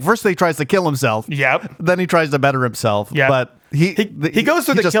himself. Like first he tries to kill himself. Yep. Then he tries to better himself. Yep. But he goes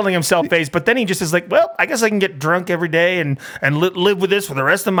through the killing himself phase, but then he just is like, well, I guess I can get drunk every day and live with this for the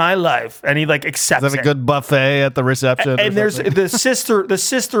rest of my life, and he like accepts have it. a good buffet at the reception. And there's the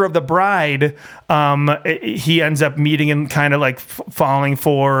sister of the bride. He ends up meeting and kind of like falling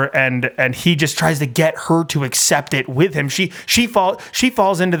for, and he just tries to get her to accept it with him. She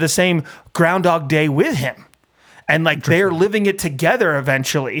falls into the same Groundhog Day with him. And like they're living it together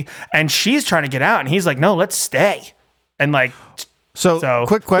eventually, and she's trying to get out, and he's like, "No, let's stay." And like, so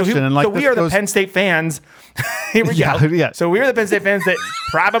quick question, so we are the Penn State fans. Here we go. Yeah. So we are the Penn State fans that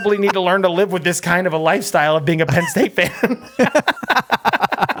probably need to learn to live with this kind of a lifestyle of being a Penn State fan, because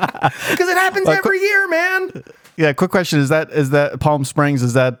it happens every year, man. Yeah, quick question: Is that Palm Springs?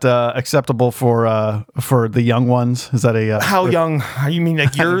 Is that acceptable for the young ones? Is that a how young? You mean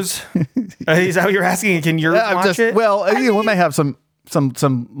like yours? Is that what you're asking? Can yours watch it? Well, we may have some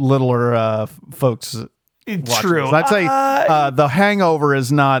littler folks. True. I'd say The Hangover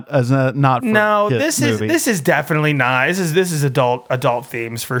is not for no. kids This is definitely not. This is adult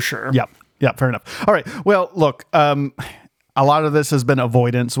themes for sure. Yep. Fair enough. All right. Well, look. A lot of this has been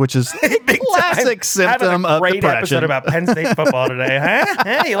avoidance, which is a classic symptom of depression. Great episode about Penn State football today, huh?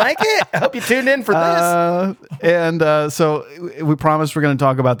 Hey, you like it? I hope you tuned in for this. So we promised we're going to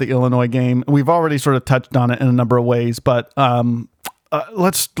talk about the Illinois game. We've already sort of touched on it in a number of ways, but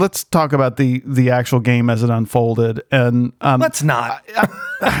let's talk about the actual game as it unfolded. And let's not.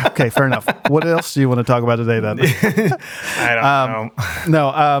 Okay, fair enough. What else do you want to talk about today, then? I don't know.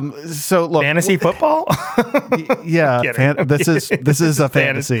 No. So look, fantasy football. Yeah, this is a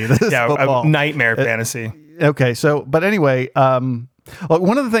fantasy. This is football. A nightmare fantasy. Okay, so but anyway, look,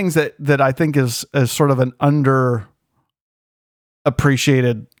 one of the things that I think is sort of an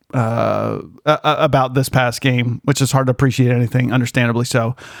underappreciated about this past game, which is hard to appreciate anything, understandably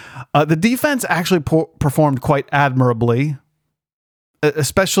so. The defense actually performed quite admirably,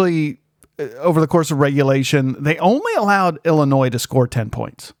 especially over the course of regulation. They only allowed Illinois to score 10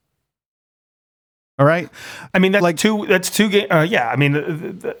 points. All right. I mean, that's two games. Yeah. I mean,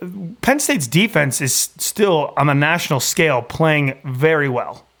 the Penn State's defense is still on a national scale playing very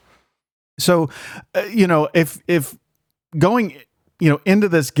well. So, if going, into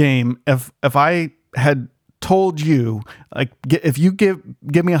this game, if I had told you, like, if you give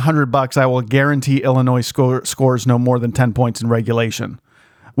me $100, I will guarantee Illinois scores no more than 10 points in regulation.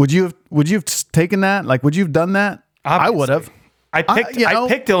 Would you have taken that? Like, would you have done that? Obviously. I would have. I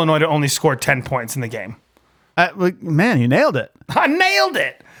picked Illinois to only score 10 points in the game. Man, you nailed it. I nailed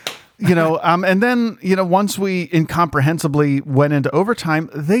it. And then, once we incomprehensibly went into overtime,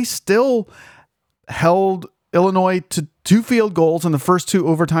 they still held Illinois to 2 field goals in the first 2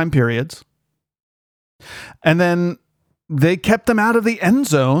 overtime periods. And then they kept them out of the end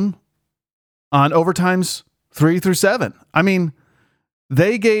zone on overtimes 3 through 7. I mean,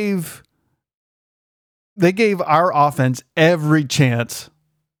 they gave our offense every chance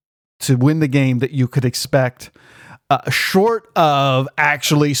to win the game that you could expect, short of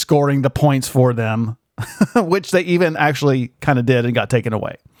actually scoring the points for them, which they even actually kind of did and got taken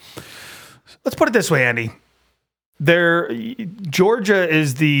away. Let's put it this way, Andy. Georgia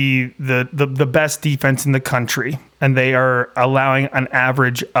is the best defense in the country, and they are allowing an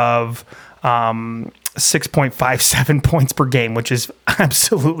average of 6.57 points per game, which is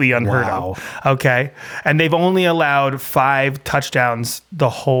absolutely unheard of. Okay. And they've only allowed 5 touchdowns the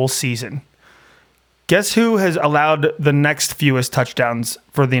whole season. Guess who has allowed the next fewest touchdowns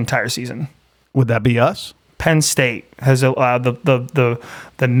for the entire season? Would that be us? Penn State has allowed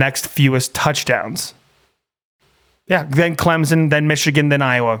the next fewest touchdowns. Yeah, then Clemson, then Michigan, then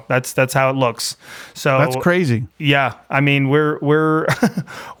Iowa. That's how it looks. So that's crazy. Yeah, I mean we're we're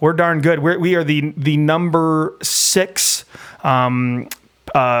darn good. We are the number 6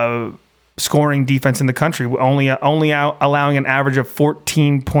 scoring defense in the country, only allowing an average of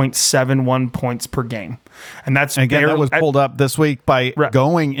 14.71 points per game. And that's again, that was pulled up this week by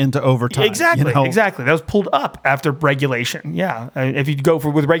going into overtime. Exactly. That was pulled up after regulation. Yeah. If you go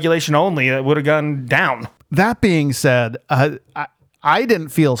with regulation only, it would have gone down. That being said, I didn't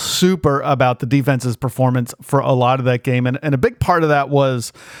feel super about the defense's performance for a lot of that game. And a big part of that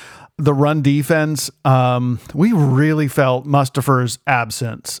was the run defense. We really felt Mustafer's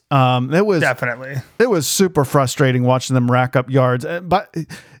absence. It was super frustrating watching them rack up yards.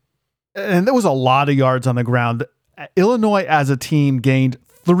 And there was a lot of yards on the ground. Illinois as a team gained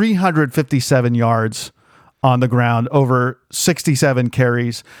 357 yards on the ground over 67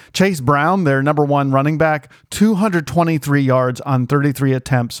 carries. Chase Brown, their number one running back, 223 yards on 33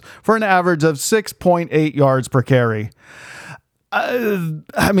 attempts for an average of 6.8 yards per carry.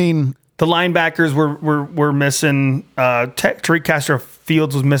 I mean, the linebackers were missing. Tariq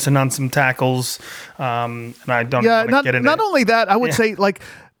Castro-Fields was missing on some tackles. And I don't want to get into it. Not only that, I would say, like,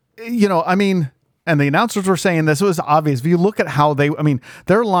 I mean, and the announcers were saying this, it was obvious. If you look at how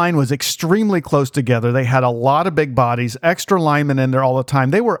their line was extremely close together. They had a lot of big bodies, extra linemen in there all the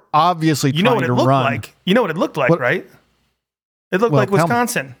time. They were obviously trying to run. You know what it looked like, right? It looked like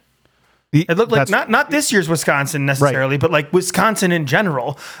Wisconsin. It looked like not this year's Wisconsin necessarily, but like Wisconsin in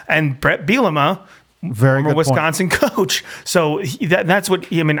general. And Brett Bielema, former Wisconsin coach. So that's what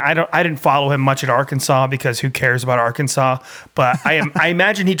I mean. I didn't follow him much at Arkansas because who cares about Arkansas? But I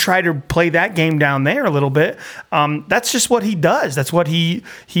imagine he tried to play that game down there a little bit. That's just what he does. That's what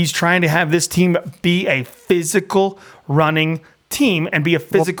he's trying to have this team be a physical running team and be a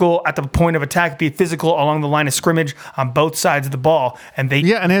physical at the point of attack, be physical along the line of scrimmage on both sides of the ball. And they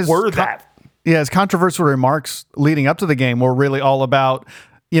were that. Yeah, his controversial remarks leading up to the game were really all about,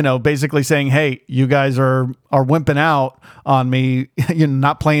 basically saying, hey, you guys are wimping out on me,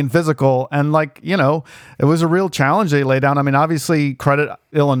 not playing physical. And it was a real challenge they laid down. I mean, obviously credit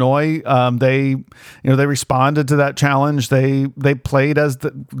Illinois. They responded to that challenge. They played as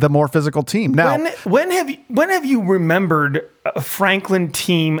the more physical team. Now, when have you remembered a Franklin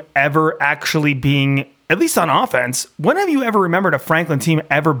team ever actually being, at least on offense, when have you ever remembered a Franklin team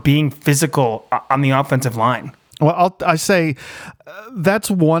ever being physical on the offensive line? Well, I say that's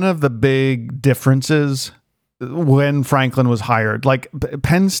one of the big differences when Franklin was hired. Like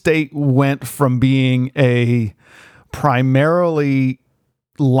Penn State went from being a primarily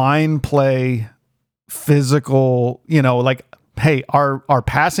line play, physical, hey, our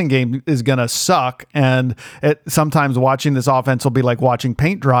passing game is going to suck. And sometimes watching this offense will be like watching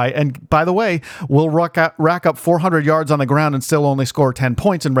paint dry. And by the way, we'll rack up 400 yards on the ground and still only score 10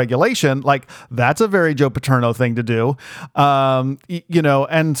 points in regulation. Like that's a very Joe Paterno thing to do.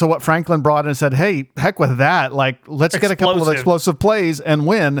 And so what Franklin brought in and said, hey, heck with that. Like, let's get a couple of explosive plays and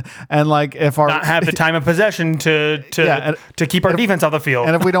win. And like, if our not have the time of possession to keep our defense off the field.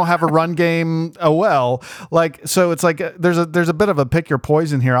 And if we don't have a run game, so it's like, there's a bit of a pick your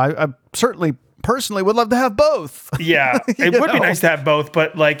poison here. I certainly personally would love to have both. Yeah, it would be nice to have both,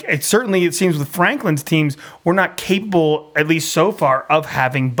 but it seems with Franklin's teams, we're not capable, at least so far, of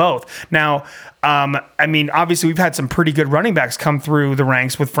having both. Now, obviously we've had some pretty good running backs come through the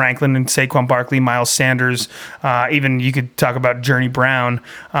ranks with Franklin and Saquon Barkley, Miles Sanders, even you could talk about Journey Brown.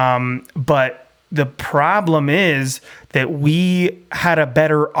 But the problem is that we had a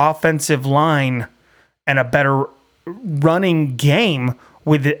better offensive line and a better running game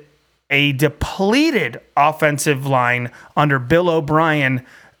with a depleted offensive line under Bill O'Brien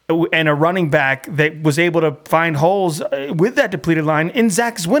and a running back that was able to find holes with that depleted line in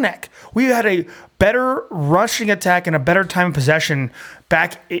Zach Zwinek. We had a better rushing attack and a better time of possession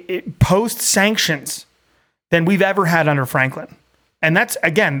back post sanctions than we've ever had under Franklin. And that's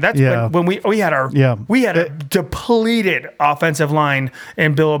when we had a depleted offensive line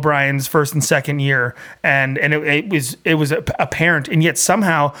in Bill O'Brien's first and second year, and it was apparent, and yet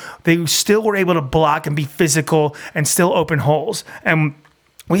somehow they still were able to block and be physical and still open holes. And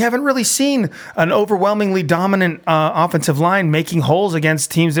we haven't really seen an overwhelmingly dominant offensive line making holes against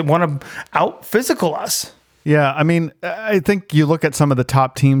teams that want to out physical us. Yeah, I mean, I think you look at some of the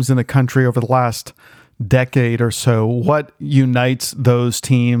top teams in the country over the last decade or so, what unites those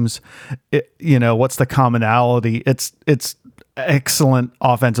teams, what's the commonality? It's excellent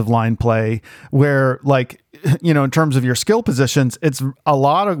offensive line play where in terms of your skill positions, it's in a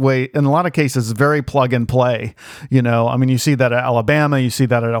lot of cases, very plug and play. You see that at Alabama, you see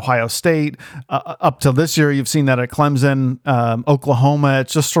that at Ohio State, up till this year, you've seen that at Clemson, Oklahoma.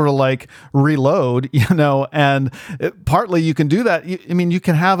 It's just sort of like reload, and partly you can do that. You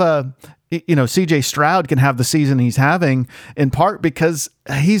can have CJ Stroud can have the season he's having in part because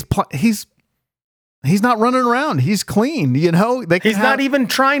he's not running around. He's clean. He's not even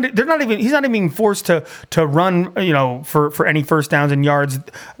trying to. He's not even being forced to run. For any first downs and yards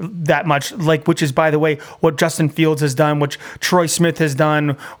that much. Which is, by the way, what Justin Fields has done, which Troy Smith has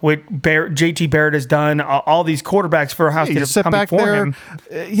done, what JT Barrett has done. All these quarterbacks for Ohio State have sit come back before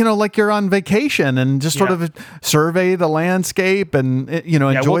there, him. Like you're on vacation and just sort of survey the landscape and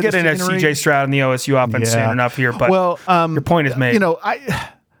enjoy. We'll get into scenery. CJ Stroud and the OSU offense soon enough here. But your point is made.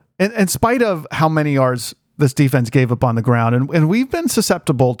 In spite of how many yards this defense gave up on the ground, and we've been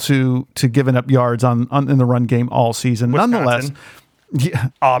susceptible to giving up yards in the run game all season. Wisconsin.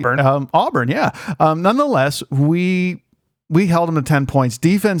 Nonetheless, Auburn, yeah. Nonetheless, we held them to 10 points.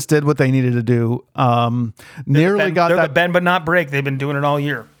 Defense did what they needed to do. They're the bend but not break. They've been doing it all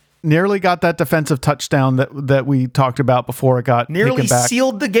year. Nearly got that defensive touchdown that we talked about before it got nearly taken back.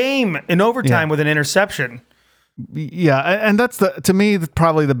 Sealed the game in overtime with an interception. Yeah, and that's to me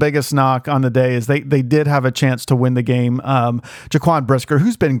probably the biggest knock on the day is they did have a chance to win the game. Jaquan Brisker,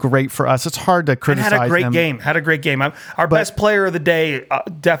 who's been great for us, it's hard to criticize him. Had a great game. Our best player of the day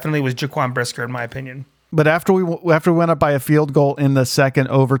definitely was Jaquan Brisker, in my opinion. But after we went up by a field goal in the second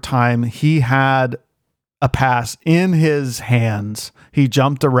overtime, he had a pass in his hands. He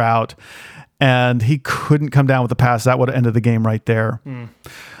jumped a route, and he couldn't come down with the pass. That would have ended the game right there.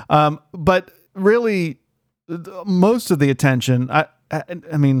 But really, most of the attention,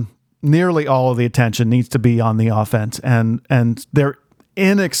 I mean, nearly all of the attention needs to be on the offense and their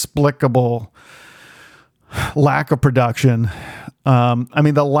inexplicable lack of production. I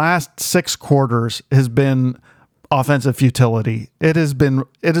mean, the last 6 quarters has been offensive futility. It has been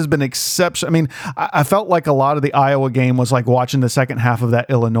exceptional. I mean, I felt like a lot of the Iowa game was like watching the second half of that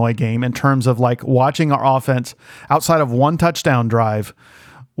Illinois game in terms of like watching our offense outside of one touchdown drive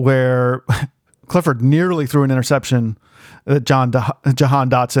where Clifford nearly threw an interception that Jahan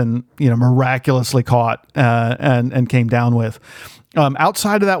Dotson, miraculously caught and came down with.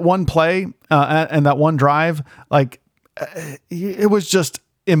 Outside of that one play and that one drive, it was just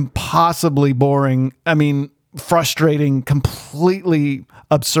impossibly boring. I mean, frustrating, completely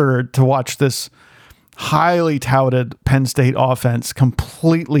absurd to watch this highly touted Penn State offense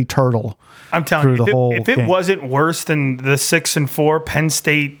completely turtle. I'm telling you, if it wasn't worse than the 6-4 Penn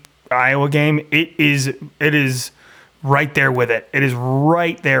State Iowa game, it is right there with it. It is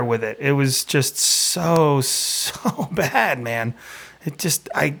right there with it. It was just so bad, man. It just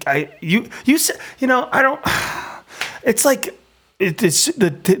it's like it's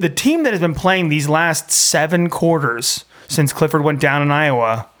the team that has been playing these last 7 quarters since Clifford went down in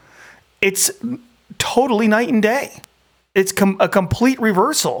Iowa. It's totally night and day. It's a complete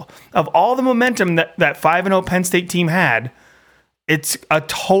reversal of all the momentum that 5-0 Penn State team had. It's a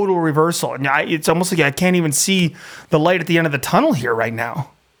total reversal. And it's almost like I can't even see the light at the end of the tunnel here right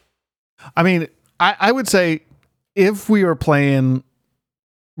now. I mean, I would say if we were playing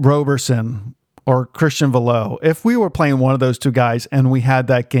Roberson or Christian Velo, if we were playing one of those two guys and we had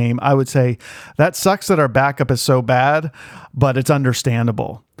that game, I would say that sucks that our backup is so bad, but it's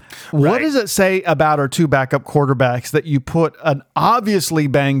understandable. Right. What does it say about our 2 backup quarterbacks that you put an obviously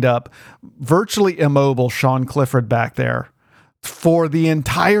banged up, virtually immobile Sean Clifford back there for the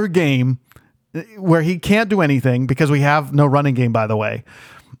entire game where he can't do anything because we have no running game, by the way,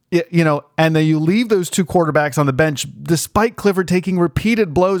 and then you leave those 2 quarterbacks on the bench, despite Clifford taking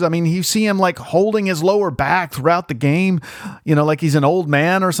repeated blows. I mean, you see him like holding his lower back throughout the game, like he's an old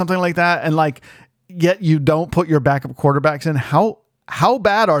man or something like that. And yet you don't put your backup quarterbacks in. How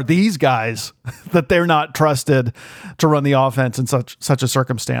bad are these guys that they're not trusted to run the offense in such a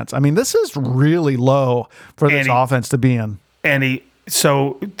circumstance? I mean, this is really low for this offense to be in. Andy,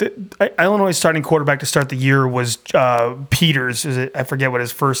 so Illinois' starting quarterback to start the year was Peters. I forget what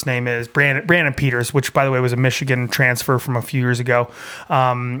his first name is. Brandon Peters, which, by the way, was a Michigan transfer from a few years ago.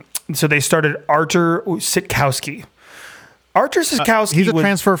 So they started Artur Sitkowski. Artur Sitkowski he's a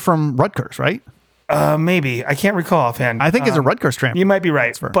transfer from Rutgers, right? Maybe. I can't recall offhand. I think it's a Rutgers transfer. You might be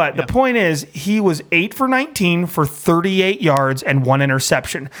right. But the point is, he was 8 for 19 for 38 yards and 1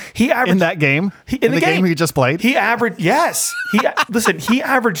 interception. He averaged in that game? In the game he just played? He averaged, yes. He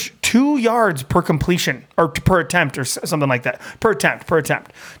averaged 2 yards per completion or per attempt or something like that. Per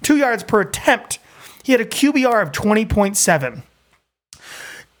attempt. 2 yards per attempt. He had a QBR of 20.7.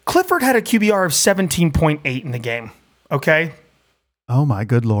 Clifford had a QBR of 17.8 in the game. Okay? Oh, my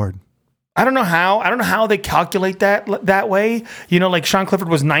good Lord. I don't know how they calculate that way. Like Sean Clifford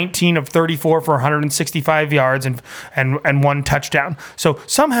was 19 of 34 for 165 yards and 1 touchdown. So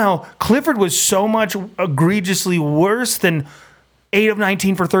somehow Clifford was so much egregiously worse than 8 of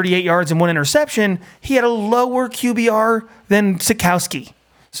 19 for 38 yards and 1 interception, he had a lower QBR than Sikowski.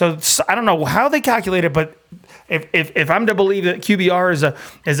 So I don't know how they calculate it, but if I'm to believe that QBR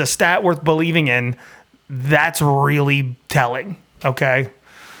is a stat worth believing in, that's really telling. Okay.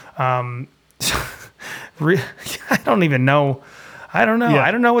 I don't even know. I don't know. Yeah.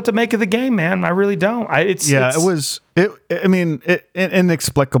 I don't know what to make of the game, man. I really don't.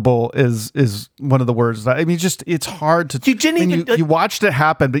 Inexplicable is one of the words. I mean, just it's hard to. You watched it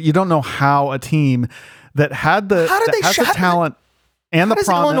happen, but you don't know how a team that had the talent and the promise.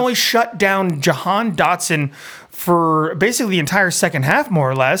 How does Illinois shut down Jahan Dotson for basically the entire second half, more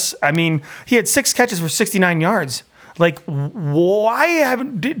or less? I mean, he had 6 catches for 69 yards. Like, why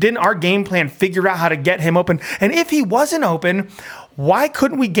didn't our game plan figure out how to get him open? And if he wasn't open, why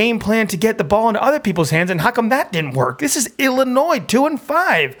couldn't we game plan to get the ball into other people's hands? And how come that didn't work? This is Illinois,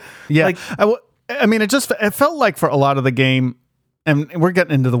 2-5. Yeah, I mean, it felt like for a lot of the game, and we're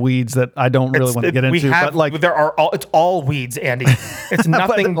getting into the weeds that I don't really want to get into. But like, it's all weeds, Andy. It's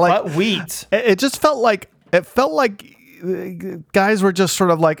nothing but weeds. It just felt like guys were just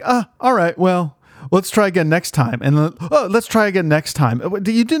sort of like, all right, well, let's try again next time. And let's try again next time.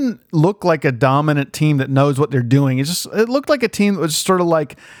 You didn't look like a dominant team that knows what they're doing. It looked like a team that was sort of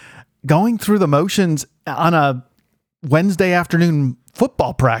like going through the motions on a Wednesday afternoon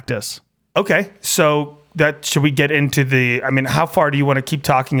football practice. Okay. So should we get into how far do you want to keep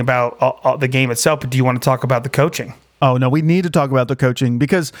talking about the game itself? But do you want to talk about the coaching? Oh no, we need to talk about the coaching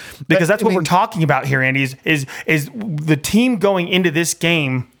because that's what we're talking about here, Andy, is the team going into this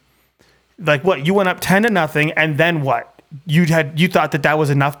game. Like what? You went up 10-0, and then what? You thought that was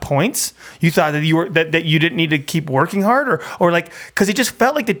enough points? You thought that you didn't need to keep working hard, or like, because it just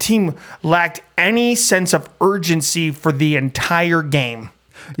felt like the team lacked any sense of urgency for the entire game.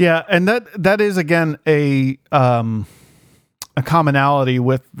 Yeah, and that is again a commonality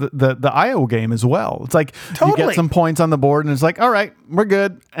with the Iowa game as well. It's like you get some points on the board, and it's like, all right, we're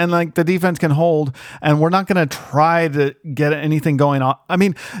good, and like the defense can hold, and we're not going to try to get anything going on. I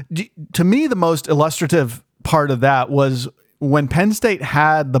mean, to me, the most illustrative part of that was when Penn State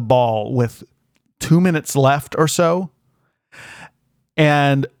had the ball with 2 minutes left or so,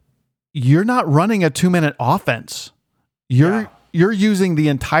 and you're not running a 2-minute offense. You're using the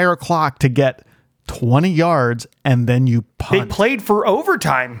entire clock to get 20 yards, and then you punt. They played for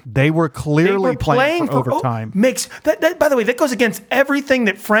overtime. They were clearly playing for overtime. That by the way, that goes against everything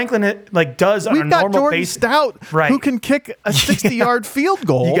that Franklin does on a normal basis. We've got Jordan Stout, who can kick a 60-yard field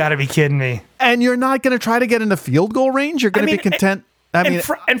goal. You got to be kidding me. And you're not going to try to get into field goal range? You're going to be content. And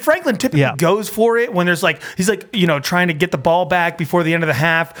Franklin typically goes for it when he's trying to get the ball back before the end of the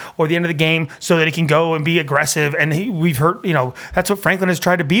half or the end of the game so that he can go and be aggressive. And we've heard, that's what Franklin has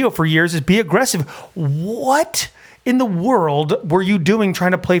tried to be for years, is be aggressive. What in the world were you doing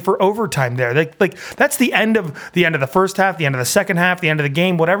trying to play for overtime there? Like that's the end of the first half, the end of the second half, the end of the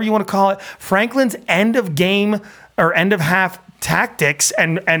game, whatever you want to call it. Franklin's end of game or end of half tactics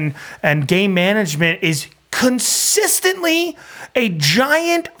and game management is consistently a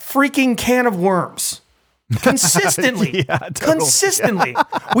giant freaking can of worms. Consistently. Consistently.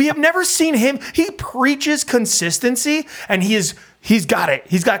 We have never seen him. He preaches consistency, and he's got it.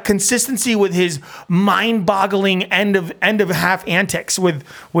 He's got consistency with his mind-boggling end of half antics with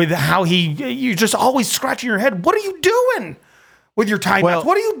how you're just always scratching your head. What are you doing with your timeouts?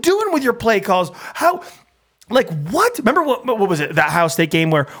 What are you doing with your play calls? How? Like what? Remember what was it? That Ohio State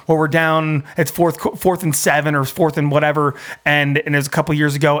game where we're down, it's fourth and 7 or 4th and whatever, and it was a couple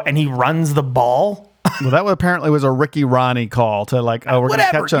years ago, and he runs the ball. Well, that apparently was a Ricky Ronnie call to we're going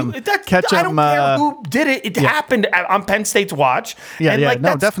to catch him. I don't care who did it. It happened on Penn State's watch.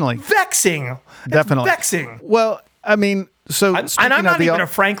 Definitely. Vexing. Definitely. Vexing. Well, I mean, so and I'm not even a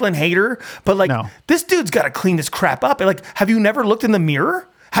Franklin hater, but this dude's got to clean this crap up. Like, have you never looked in the mirror?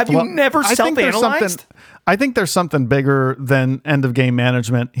 Have you never self-analyzed? I think there's something bigger than end of game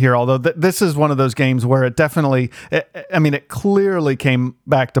management here. Although this is one of those games where it definitely, it clearly came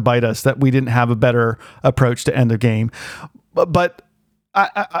back to bite us that we didn't have a better approach to end of game. But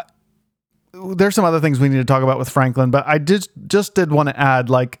there's some other things we need to talk about with Franklin. But I just did want to add,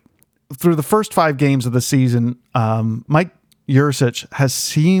 through the first 5 games of the season, Mike Yurcich has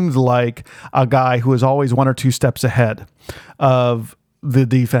seemed like a guy who is always 1 or 2 steps ahead of the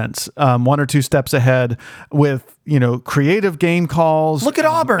defense, 1 or 2 steps ahead with, creative game calls. Look at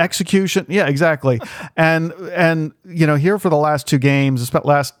Auburn. Execution. Yeah, exactly. And here for the last 2 games,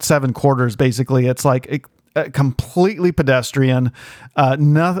 last 7 quarters, basically, it's like completely pedestrian.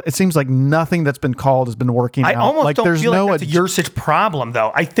 It seems like nothing that's been called has been working I out. almost like, don't there's feel no like that's a Yurcich problem,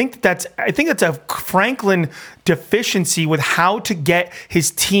 though. I think that's a Franklin deficiency with how to get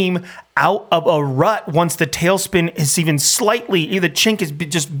his team out of a rut once the tailspin is even slightly, the chink has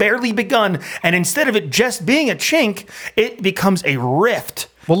just barely begun, and instead of it just being a chink, it becomes a rift.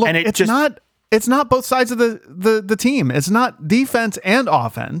 Well, look, and it's not both sides of the team. It's not defense and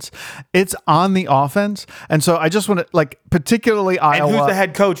offense. It's on the offense. And so I just want to, like, particularly Iowa. And who's the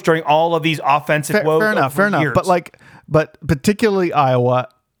head coach during all of these offensive woes? Fair enough. But particularly Iowa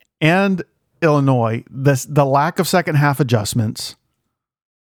and Illinois, the lack of second half adjustments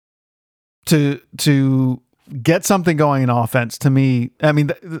to get something going in offense, to me, I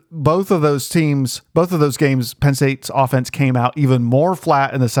mean, both of those games, Penn State's offense came out even more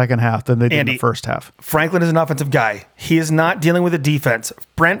flat in the second half than they did in the first half. Franklin is an offensive guy. He is not dealing with a defense.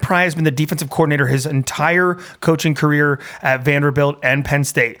 Brent Pry has been the defensive coordinator his entire coaching career at Vanderbilt and Penn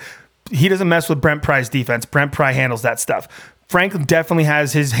State. He doesn't mess with Brent Pry's defense. Brent Pry handles that stuff. Franklin definitely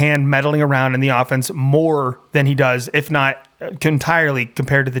has his hand meddling around in the offense more than he does, if not entirely,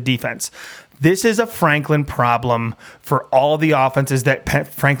 compared to the defense. This is a Franklin problem for all the offenses that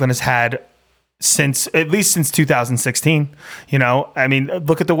Franklin has had at least since 2016. I mean,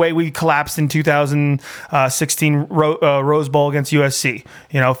 look at the way we collapsed in 2016 Rose Bowl against USC.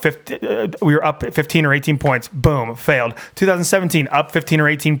 We were up 15 or 18 points. Boom, failed. 2017, up 15 or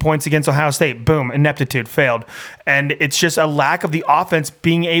 18 points against Ohio State. Boom, ineptitude, failed. And it's just a lack of the offense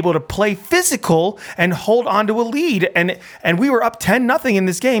being able to play physical and hold on to a lead. And we were up 10-0 in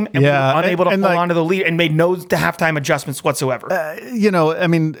this game, and we were unable to hold on to the lead and made no halftime adjustments whatsoever. I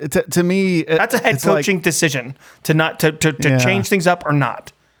mean, to me, that's a head coaching decision to change things up or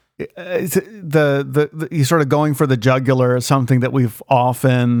not. You sort of going for the jugular is something that we've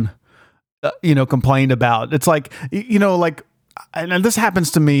often, complained about. It's like, and this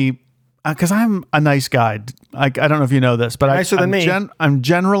happens to me because I'm a nice guy. I don't know if you know this, but nicer than me. I'm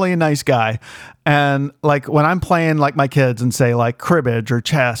generally a nice guy. And like when I'm playing like my kids and say like cribbage or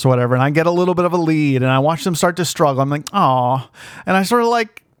chess or whatever, and I get a little bit of a lead and I watch them start to struggle, I'm like, oh, and I sort of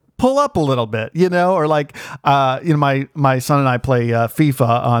like pull up a little bit, or like, my son and I play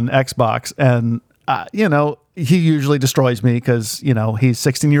FIFA on Xbox, and he usually destroys me because he's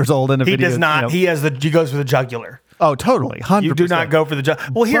 16 years old and he does not. He goes for the jugular. Oh, totally, 100%. You do not go for the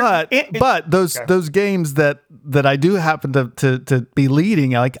jugular. Well, here, but those games that I do happen to be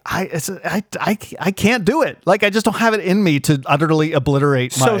leading, like I can't do it. Like I just don't have it in me to utterly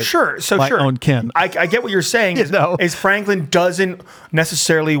obliterate my own kin. I get what you're saying. Is Franklin doesn't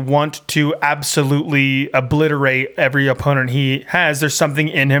necessarily want to absolutely obliterate every opponent he has. There's something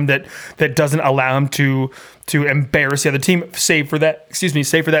in him that doesn't allow him to embarrass the other team. Save for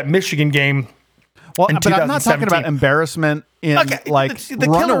that Michigan game. Well, but I'm not talking about embarrassment in the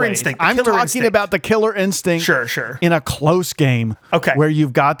killer instinct. I'm talking about the killer instinct. Sure. In a close game, where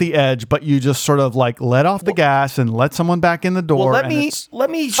you've got the edge, but you just sort of like let off the gas and let someone back in the door. Well, let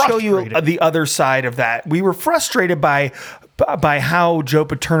me show you the other side of that. We were frustrated by how Joe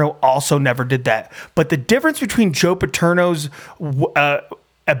Paterno also never did that. But the difference between Joe Paterno's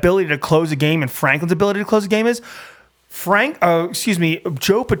ability to close a game and Franklin's ability to close a game is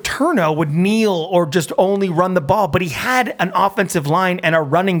Joe Paterno would kneel or just only run the ball, but he had an offensive line and a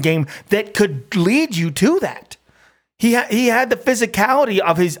running game that could lead you to that. He had the physicality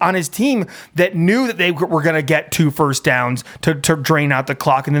on his team that knew that they were going to get 2 first downs to drain out the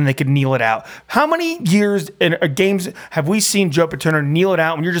clock, and then they could kneel it out. How many years in games have we seen Joe Paterno kneel it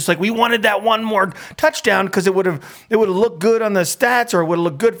out when you're just like, we wanted that one more touchdown because it would have looked good on the stats or it would have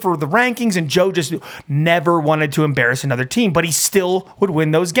looked good for the rankings, and Joe just never wanted to embarrass another team, but he still would win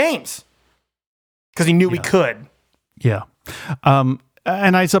those games because he knew he could. Yeah. And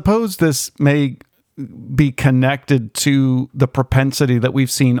I suppose this may be connected to the propensity that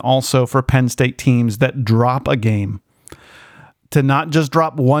we've seen also for Penn State teams that drop a game to not just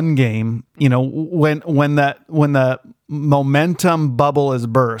drop one game, when the momentum bubble is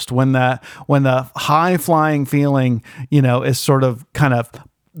burst, when the high flying feeling, is sort of kind of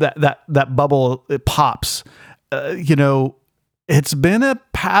that bubble, it pops, it's been a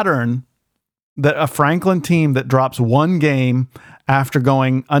pattern that a Franklin team that drops one game after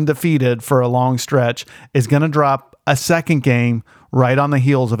going undefeated for a long stretch is going to drop a second game right on the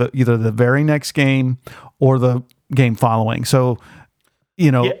heels of it, either the very next game or the game following. So, we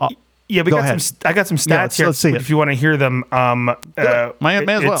got I got some stats here. Let's see if you want to hear them. Might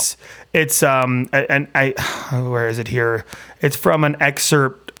as well. It's where is it here? It's from an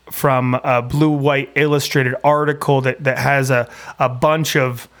excerpt from a Blue White Illustrated article that has a bunch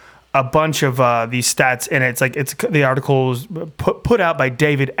of a bunch of these stats, and it's the article was put out by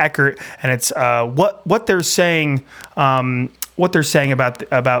David Eckert, and it's what they're saying. What they're saying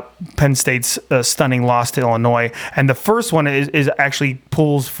about Penn State's stunning loss to Illinois, and the first one is actually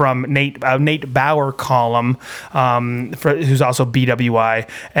pulls from Nate Bauer column, who's also BWI,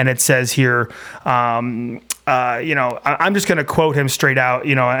 and it says here, I'm just going to quote him straight out,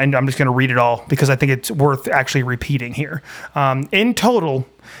 and I'm just going to read it all because I think it's worth actually repeating here. In total,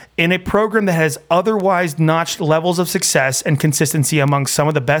 in a program that has otherwise notched levels of success and consistency among some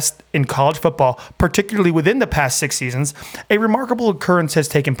of the best in college football, particularly within the past 6 seasons, a remarkable occurrence has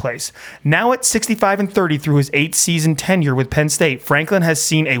taken place. Now at 65-30 through his 8-season tenure with Penn State, Franklin has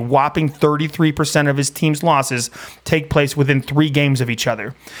seen a whopping 33% of his team's losses take place within 3 games of each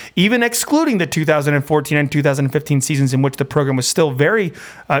other. Even excluding the 2014 and 2015 seasons in which the program was still very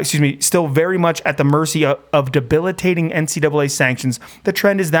much at the mercy of debilitating NCAA sanctions, the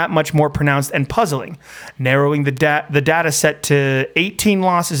trend is that much more pronounced and puzzling. Narrowing the data set to 18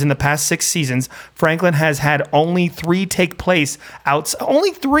 losses in the past 6 seasons, Franklin has had only 3 take place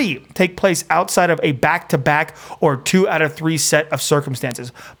outside of a back-to-back or 2 out of 3 set of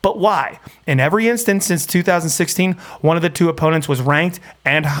circumstances. But why? In every instance since 2016, one of the 2 opponents was ranked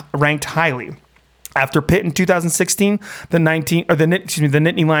highly. After Pitt in 2016, the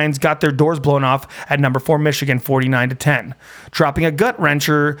Nittany Lions got their doors blown off at number 4 Michigan 49-10. Dropping a gut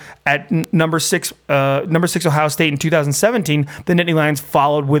wrencher at number 6 Ohio State in 2017, the Nittany Lions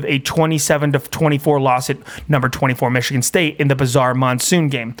followed with a 27-24 loss at number 24 Michigan State in the bizarre monsoon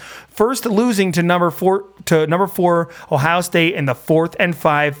game. First losing to number 4 Ohio State in the 4th and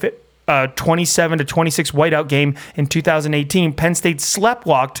 5 27-26 whiteout game in 2018, Penn State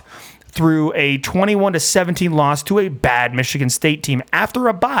sleptwalked through a 21-17 loss to a bad Michigan State team after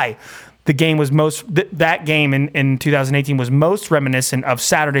a bye. The game was that game in 2018 was most reminiscent of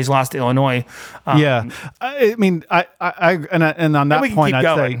Saturday's loss to Illinois. I mean, I and on that point,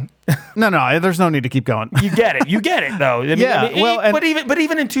 I'd say no. There's no need to keep going. You get it though. But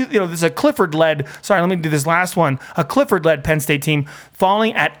even in there's a Clifford-led. Sorry, let me do this last one. A Clifford-led Penn State team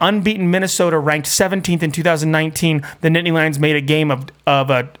falling at unbeaten Minnesota, ranked 17th in 2019. The Nittany Lions made a game of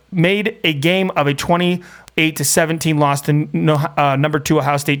a 28-17 loss to number 2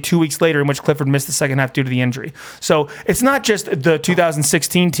 Ohio State 2 weeks later, in which Clifford missed the second half due to the injury. So it's not just the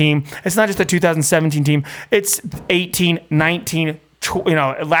 2016 team. It's not just the 2017 team. It's 18, 19,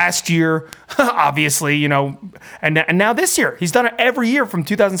 last year, obviously, and now this year. He's done it every year from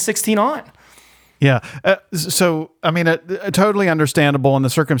 2016 on. Yeah. So, I mean, totally understandable in the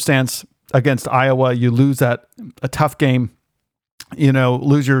circumstance against Iowa. You lose a tough game.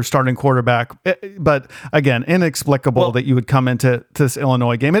 Lose your starting quarterback. But again, inexplicable that you would come into this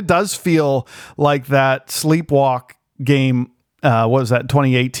Illinois game. It does feel like that sleepwalk game, what was that,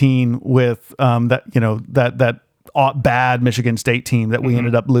 2018 with that bad Michigan State team that we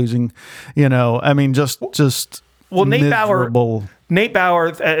ended up losing. I mean, just miserable. Nate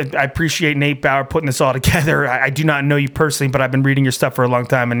Bauer, I appreciate Nate Bauer putting this all together. I do not know you personally, but I've been reading your stuff for a long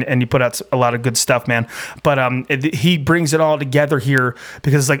time, and you put out a lot of good stuff, man. But he brings it all together here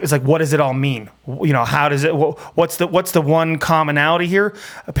because it's like what does it all mean? How does it? What's the one commonality here?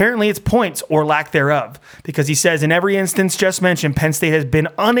 Apparently, it's points or lack thereof, because he says in every instance just mentioned, Penn State has been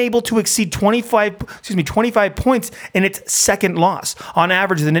unable to exceed 25 points in its second loss. On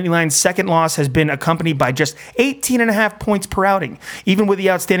average, the Nittany Lions' second loss has been accompanied by just 18.5 points per outing. Even with the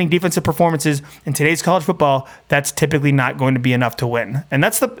outstanding defensive performances in today's college football, that's typically not going to be enough to win. And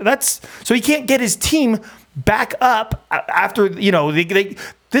that's so he can't get his team back up after,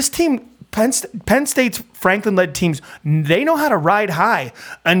 this team, Penn State's Franklin-led teams, they know how to ride high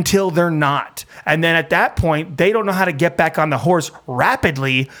until they're not. And then at that point, they don't know how to get back on the horse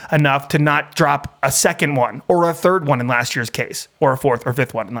rapidly enough to not drop a second one or a third one in last year's case, or a fourth or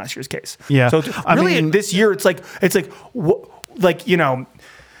fifth one in last year's case. Yeah. So really, this year, it's like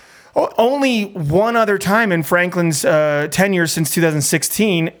only one other time in Franklin's tenure since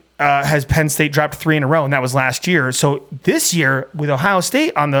 2016 has Penn State dropped 3 in a row, and that was last year. So this year, with Ohio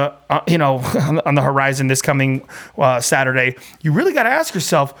State on the on the horizon this coming Saturday, you really got to ask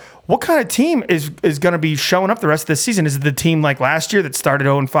yourself, what kind of team is going to be showing up the rest of the season? Is it the team like last year that started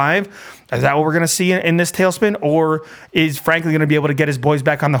 0-5? Is that what we're going to see in this tailspin? Or is Franklin going to be able to get his boys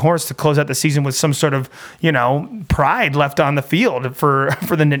back on the horse to close out the season with some sort of, pride left on the field for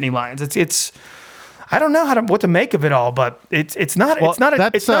the Nittany Lions? It's I don't know what to make of it all, but it's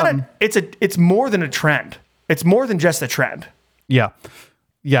more than a trend. It's more than just a trend. Yeah.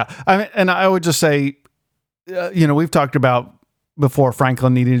 I mean, and I would just say, we've talked about before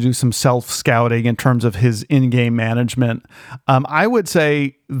Franklin needed to do some self-scouting in terms of his in-game management. I would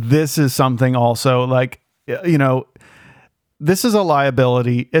say this is something also like, this is a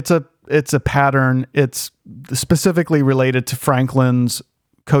liability. It's a pattern. It's specifically related to Franklin's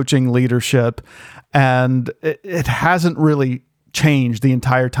coaching leadership, and it hasn't really changed the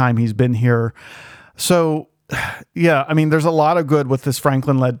entire time he's been here. So, yeah, I mean, there's a lot of good with this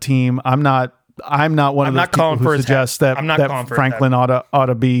Franklin-led team. I'm not one of those people who suggests that Franklin ought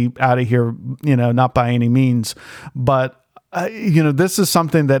to be out of here, not by any means. But, this is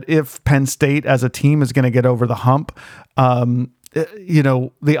something that if Penn State as a team is going to get over the hump,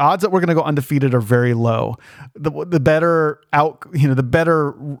 the odds that we're going to go undefeated are very low. The better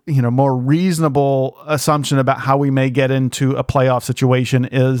more reasonable assumption about how we may get into a playoff situation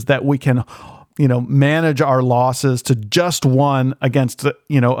is that we can manage our losses to just one against,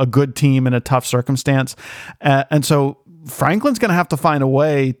 a good team in a tough circumstance. And so Franklin's going to have to find a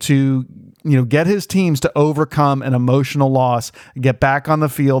way to, get his teams to overcome an emotional loss, get back on the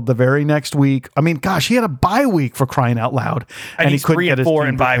field the very next week. I mean, gosh, he had a bye week for crying out loud. And he couldn't get his 3 and 4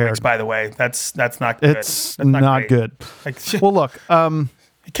 in bye weeks, by the way. That's not good. It's not good. Well, look,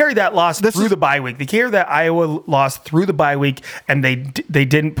 they carried that loss through the bye week. They carried that Iowa loss through the bye week, and they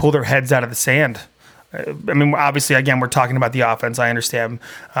didn't pull their heads out of the sand. I mean, obviously, again, we're talking about the offense. I understand,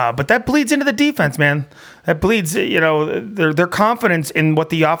 but that bleeds into the defense, man. That bleeds. Their confidence in what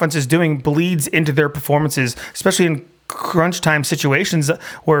the offense is doing bleeds into their performances, especially in crunch time situations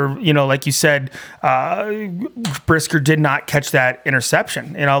where, like you said, Brisker did not catch that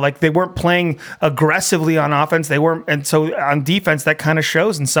interception. Like they weren't playing aggressively on offense. They weren't. And so on defense, that kind of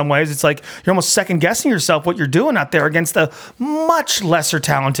shows in some ways. It's like you're almost second guessing yourself what you're doing out there against a much lesser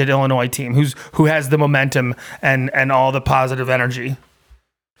talented Illinois team who has the momentum and all the positive energy.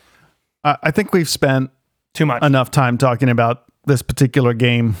 I think we've spent too much enough time talking about this particular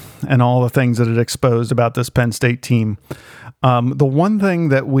game and all the things that it exposed about this Penn State team. The one thing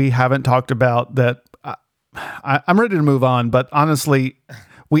that we haven't talked about that I'm ready to move on, but honestly,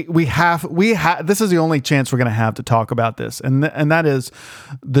 we have this is the only chance we're going to have to talk about this, and that is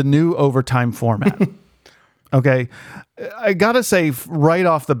the new overtime format. Okay, I gotta say right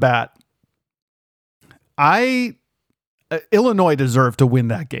off the bat, Illinois deserved to win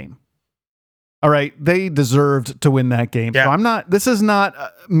that game. All right, they deserved to win that game. Yeah. So this is not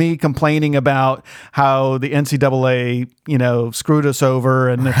me complaining about how the NCAA, screwed us over,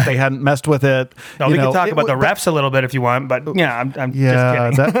 and if they hadn't messed with it. No, we can talk about the refs a little bit if you want, but yeah, I'm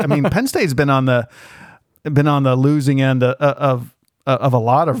just kidding. Penn State's been on the losing end of a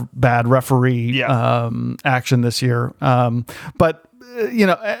lot of bad referee action this year. But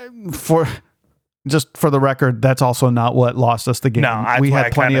Just for the record, that's also not what lost us the game. No, we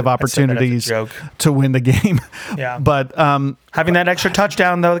had plenty of opportunities to win the game. Yeah, but having that extra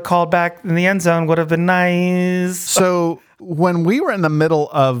touchdown though called back in the end zone would have been nice. So when we were in the middle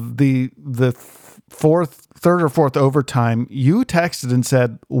of the third or fourth overtime, you texted and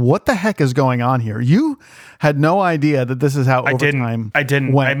said, "What the heck is going on here?" You had no idea that this is how overtime. I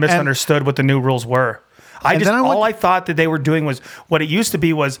didn't. Went. I misunderstood what the new rules were. I thought that they were doing was what it used to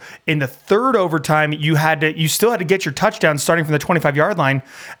be was in the third overtime, you still had to get your touchdown starting from the 25-yard line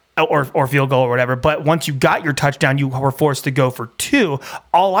or field goal or whatever. But once you got your touchdown, you were forced to go for 2.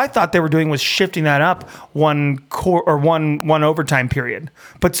 All I thought they were doing was shifting that up one overtime period.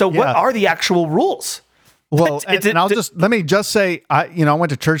 But so what are the actual rules? Well, let me just say, I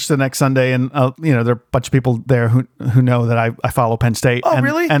went to church the next Sunday, and there are a bunch of people there who know that I follow Penn State. Oh,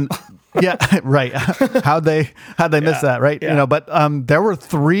 really? And yeah, right. How'd they miss that, right? Yeah. But there were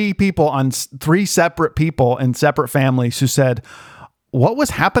 3 separate people in separate families who said, what was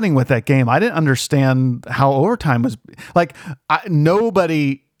happening with that game? I didn't understand how overtime was like.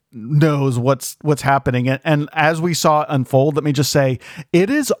 Nobody knows what's happening, and as we saw it unfold, let me just say, it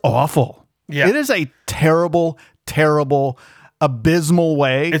is awful. Yeah. It is a terrible, terrible, abysmal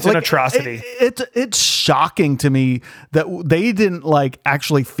way. It's an atrocity. It's shocking to me that they didn't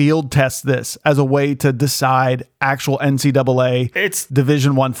actually field test this as a way to decide actual NCAA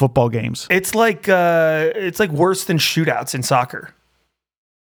Division I football games. It's like worse than shootouts in soccer.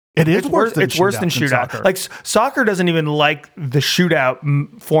 It's worse than shootout. Like soccer doesn't even like the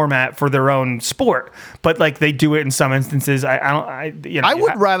shootout format for their own sport, but they do it in some instances. I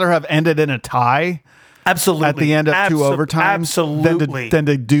would rather have ended in a tie. Absolutely. At the end of 2 overtimes. Absolutely. Than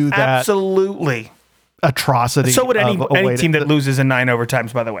to do that. Absolutely. Atrocity. So would any team that loses in 9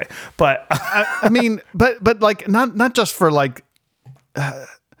 overtimes, by the way. But I mean, but not just for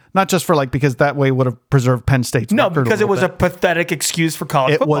because that way would have preserved Penn State's record. No, because it was a pathetic excuse for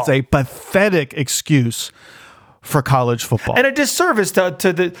college football. It was a pathetic excuse for college football. And a disservice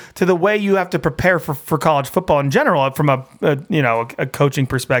to the way you have to prepare for college football in general from a coaching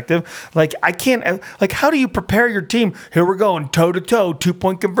perspective. Like I can't, like, how do you prepare your team? Here we're going toe to toe,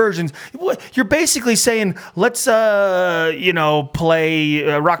 2-point conversions. You're basically saying, let's play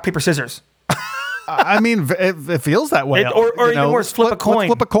rock, paper, scissors. I mean, it feels that way. Or even worse, flip a coin. Let's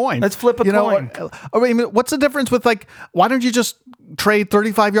flip a coin. Let's flip a coin. I mean, what's the difference with, like, why don't you just trade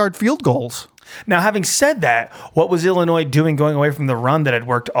 35-yard field goals? Now, having said that, what was Illinois doing going away from the run that had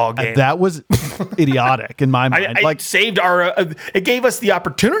worked all game? That was idiotic in my mind. It gave us the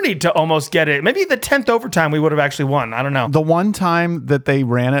opportunity to almost get it. Maybe the 10th overtime we would have actually won. I don't know. The one time that they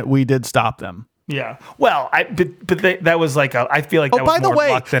ran it, we did stop them. Yeah. Well, that was like I feel like that was more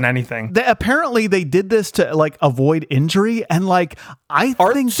luck than anything. Apparently they did this to, like, avoid injury, and, like, I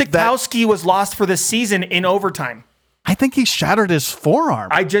Art think Sikowski was lost for the season in overtime. I think he shattered his forearm.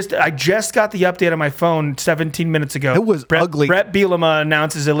 I just got the update on my phone 17 minutes ago. It was ugly. Brett Bielema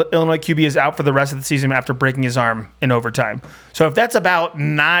announces Illinois QB is out for the rest of the season after breaking his arm in overtime. So if that's about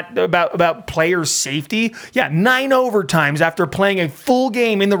player safety, 9 overtimes after playing a full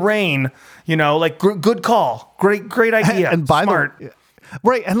game in the rain, good call. Great idea. And smart.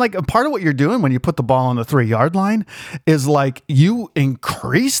 Right. And, like, part of what you're doing when you put the ball on the 3-yard line is, like, you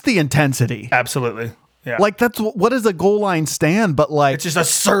increase the intensity. Absolutely. Yeah. Like, that's what is a goal line stand, but, like, it's just a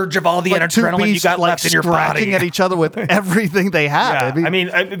surge of all the adrenaline you got left in your body. Scratching at each other with everything they have. Yeah. I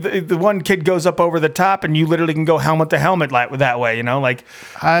mean, the one kid goes up over the top, and you literally can go helmet to helmet that way.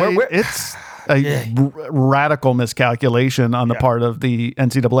 It's a radical miscalculation on the part of the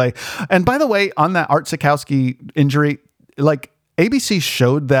NCAA. And by the way, on that Art Sikowski injury, like, ABC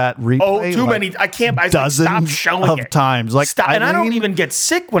showed that replay. Too many. I can't. Dozens stop showing of it. times. Like, and I don't even get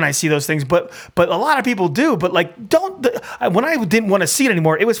sick when I see those things, but a lot of people do. But, like, when I didn't want to see it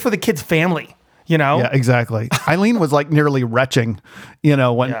anymore, it was for the kid's family. Yeah, exactly. Eileen was, like, nearly retching,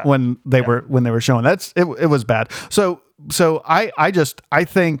 when they were showing. It was bad. So I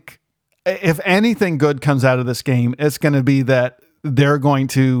think if anything good comes out of this game, it's going to be that they're going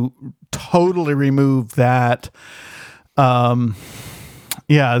to totally remove that.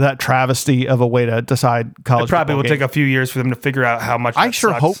 That travesty of a way to decide college. It probably will take a few years for them to figure out how much. I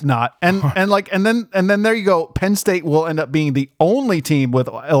sure hope not. And then there you go. Penn State will end up being the only team with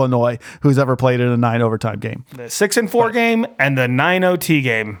Illinois who's ever played in a 9 overtime game. The 6-4 game and the 9 OT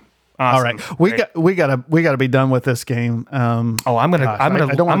game. Awesome. All right, we gotta be done with this game. I don't want to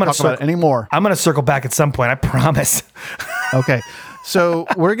talk about it anymore. I'm gonna circle back at some point. I promise. Okay. So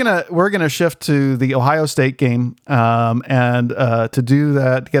we're gonna shift to the Ohio State game, and to do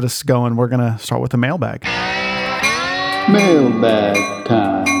that, to get us going, we're gonna start with the mailbag. Mailbag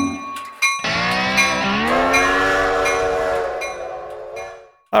time.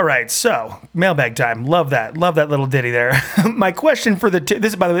 All right, so mailbag time. Love that little ditty there. My question for this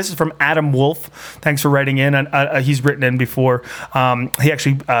is from Adam Wolf. Thanks for writing in. And he's written in before. He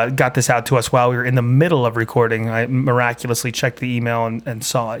actually got this out to us while we were in the middle of recording. I miraculously checked the email and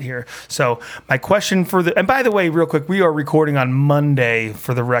saw it here. So my question and by the way, real quick, we are recording on Monday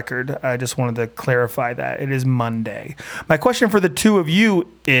for the record. I just wanted to clarify that it is Monday. My question for the two of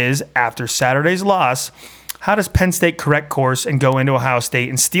you is: after Saturday's loss, how does Penn State correct course and go into Ohio State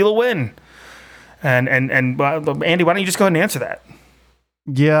and steal a win? And Andy, why don't you just go ahead and answer that?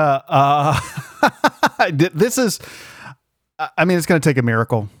 Yeah, this is. I mean, it's going to take a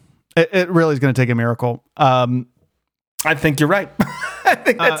miracle. It really is going to take a miracle. I think you're right. I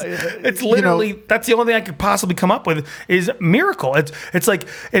think it's literally that's the only thing I could possibly come up with is miracle. It's like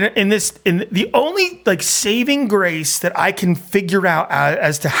in the only, like, saving grace that I can figure out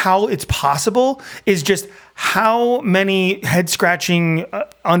as to how it's possible is just how many head scratching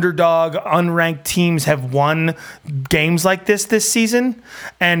underdog unranked teams have won games like this season,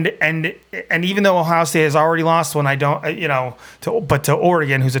 and even though Ohio State has already lost one, I don't to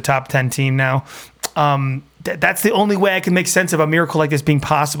Oregon, who's a top 10 team now. That's the only way I can make sense of a miracle like this being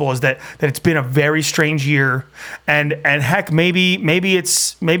possible, is that it's been a very strange year, and heck, maybe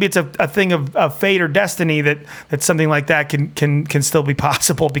it's a thing of fate or destiny that something like that can still be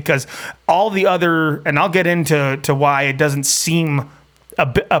possible, because all the other, and I'll get into why it doesn't seem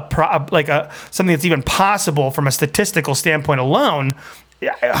something that's even possible from a statistical standpoint alone.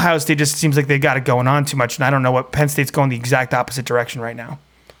 Ohio State just seems like they got it going on too much, and I don't know what Penn State's going the exact opposite direction right now.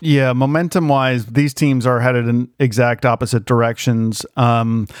 Yeah, momentum-wise, these teams are headed in exact opposite directions.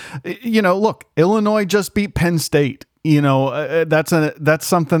 Look, Illinois just beat Penn State. That's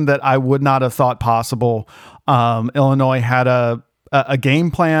something that I would not have thought possible. Illinois had a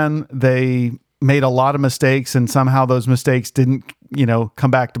game plan. They made a lot of mistakes, and somehow those mistakes didn't,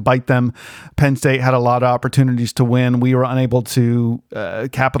 come back to bite them. Penn State had a lot of opportunities to win. We were unable to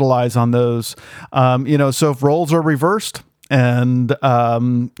capitalize on those. So if roles are reversed and,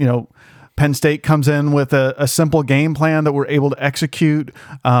 Penn State comes in with a simple game plan that we're able to execute,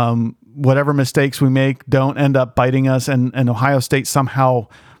 whatever mistakes we make don't end up biting us, and Ohio State somehow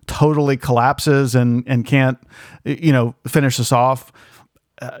totally collapses and can't, finish us off.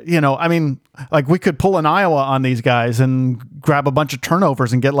 We could pull an Iowa on these guys and grab a bunch of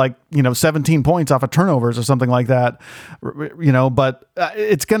turnovers and get 17 points off of turnovers or something like that, but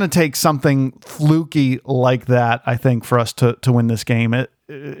it's going to take something fluky like that, I think, for us to win this game. I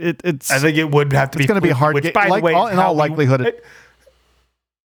think it would have to be. It's going to be hard. Which, by the way, in all likelihood,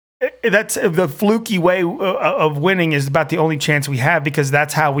 that's the fluky way of winning is about the only chance we have, because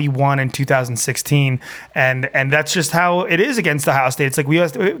that's how we won in 2016, and that's just how it is against Ohio State. It's like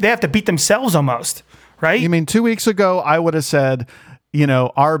they have to beat themselves almost, right? You mean 2 weeks ago I would have said,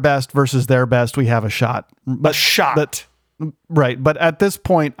 our best versus their best, we have a shot. Right, but at this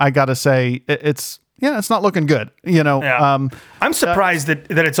point I got to say it's not looking good. I'm surprised that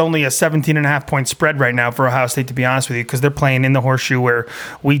it's only a 17.5 point spread right now for Ohio State, to be honest with you, because they're playing in the Horseshoe, where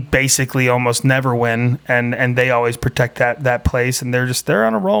we basically almost never win, and they always protect that place, and they're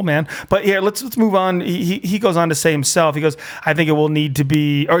on a roll, man. But yeah, let's move on. He goes on to say himself, he goes, I think it will need to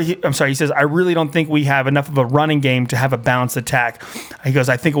be, he says, I really don't think we have enough of a running game to have a balanced attack. He goes,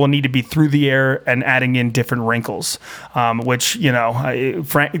 I think it will need to be through the air and adding in different wrinkles, which,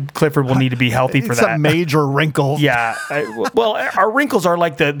 Frank Clifford will need to be healthy for that. A major wrinkle. Yeah. Our wrinkles are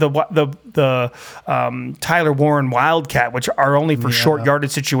like the Tyler Warren Wildcat, which are only for short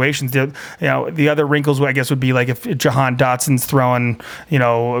yardage situations. The other wrinkles, I guess, would be like if Jahan Dotson's throwing,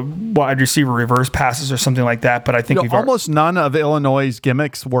 wide receiver reverse passes or something like that. But I think almost none of Illinois'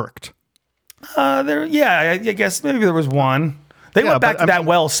 gimmicks worked. I guess maybe there was one. They went back to that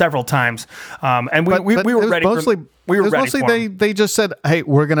well several times, and we were ready. They just said, "Hey,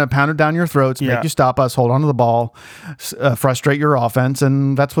 we're going to pound it down your throats, make you stop us, hold on to the ball, frustrate your offense,"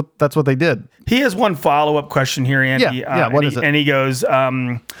 and that's what they did. He has one follow-up question here, Andy. What is it? And he goes,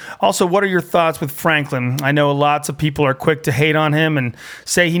 also, what are your thoughts with Franklin? I know lots of people are quick to hate on him and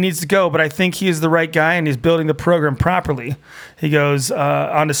say he needs to go, but I think he is the right guy and he's building the program properly. He goes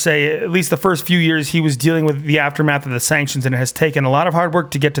on to say, at least the first few years, he was dealing with the aftermath of the sanctions, and it has taken a lot of hard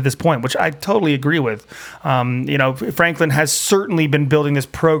work to get to this point, which I totally agree with. Franklin has certainly been building this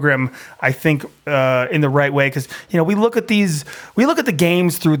program, I think, in the right way, because we look at the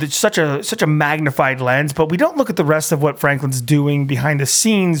games through such a magnified lens, but we don't look at the rest of what Franklin's doing behind the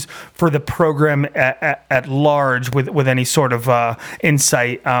scenes for the program at large with any sort of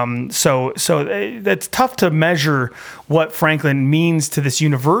insight. So that's tough to measure what Franklin means to this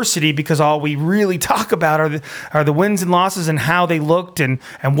university, because all we really talk about are the wins and losses and how they looked and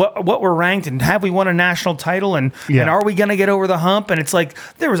what we're ranked and have we won a national title and are we going to get over the hump? And it's like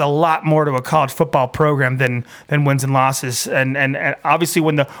there was a lot more to a college football program than wins and losses. And obviously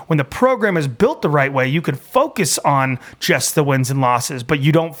when the program is built the right way, you could focus on just the wins and losses, but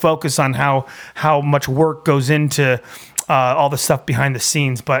you don't focus on how much work goes into all the stuff behind the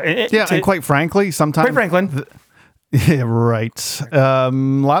scenes. But and quite frankly, sometimes Franklin. Yeah, right. A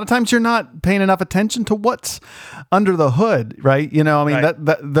lot of times you're not paying enough attention to what's under the hood, right?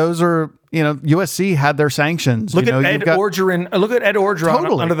 Those are, USC had their sanctions. Look at Ed Orgeron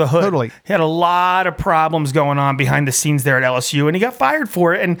under the hood. Totally. He had a lot of problems going on behind the scenes there at LSU, and he got fired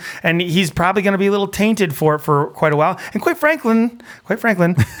for it, and he's probably going to be a little tainted for it for quite a while. And quite frankly,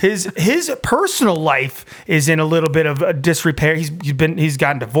 his personal life is in a little bit of disrepair. He's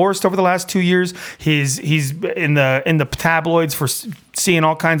gotten divorced over the last 2 years. He's in the tabloids for seeing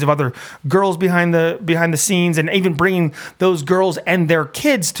all kinds of other girls behind the scenes, and even bringing those girls and their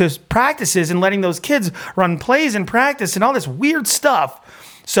kids to practices and letting those kids run plays in practice and all this weird stuff.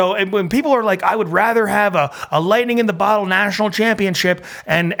 So when people are like, I would rather have a lightning in the bottle national championship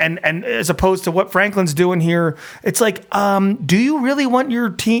and as opposed to what Franklin's doing here, it's like, do you really want your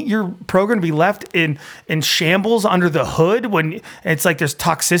program to be left in shambles under the hood when it's like there's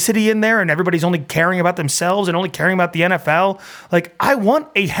toxicity in there and everybody's only caring about themselves and only caring about the NFL? Like, I want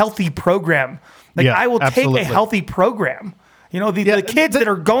a healthy program. I will take a healthy program. The kids that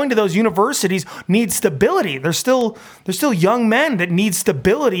are going to those universities need stability. They're still young men that need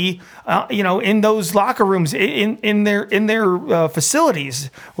stability, in those locker rooms, in their facilities,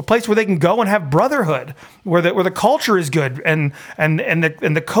 a place where they can go and have brotherhood, where the culture is good, and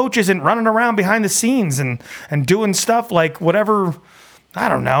the coach isn't running around behind the scenes and doing stuff like whatever. I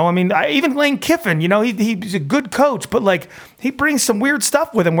don't know. I mean, even Lane Kiffin, he's a good coach, but he brings some weird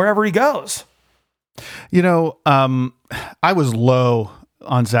stuff with him wherever he goes. I was low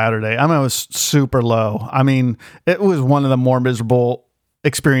on Saturday. I was super low. I mean, it was one of the more miserable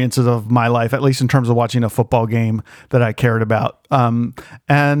experiences of my life, at least in terms of watching a football game that I cared about.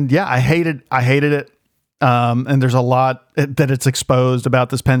 And yeah, I hated it. And there's a lot that it's exposed about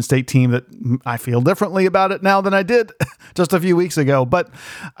this Penn State team that I feel differently about it now than I did just a few weeks ago. But,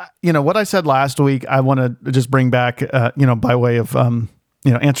 what I said last week, I want to just bring back, by way of,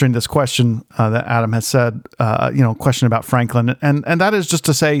 answering this question that Adam has said, question about Franklin. And that is just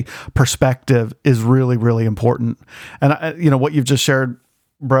to say perspective is really, really important. And, what you've just shared,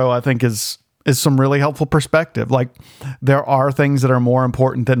 bro, I think is some really helpful perspective. Like, there are things that are more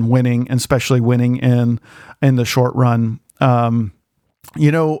important than winning, and especially winning in the short run. A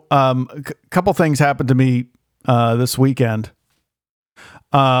couple things happened to me this weekend.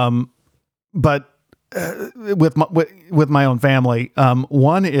 But with my own family,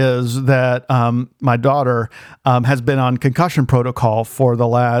 one is that my daughter has been on concussion protocol for the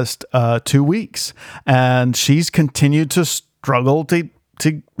last 2 weeks, and she's continued to struggle to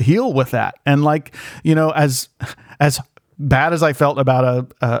heal with that. And as bad as I felt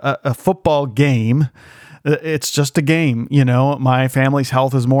about a football game, it's just a game. My family's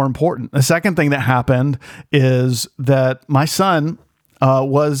health is more important. The second thing that happened is that my son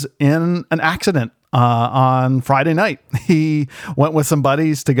was in an accident on Friday night. He went with some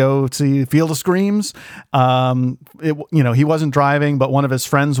buddies to go see Field of Screams. He wasn't driving, but one of his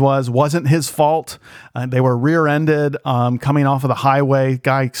friends wasn't his fault. They were rear-ended, coming off of the highway.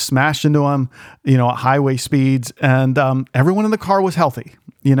 Guy smashed into him, at highway speeds, and everyone in the car was healthy,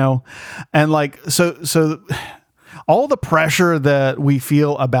 and so all the pressure that we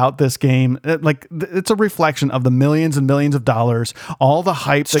feel about this game, it's a reflection of the millions and millions of dollars, all the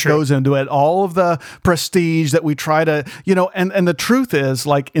hype that goes into it, all of the prestige that we try to, and the truth is,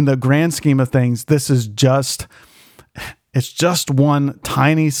 in the grand scheme of things, it's just one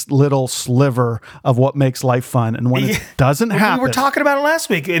tiny little sliver of what makes life fun. And when it doesn't happen, we were talking about it last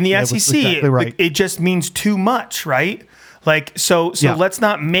week in the SEC. Exactly right. It just means too much, right? So let's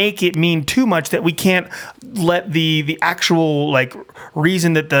not make it mean too much that we can't let the actual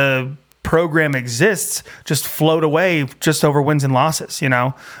reason that the program exists just float away just over wins and losses,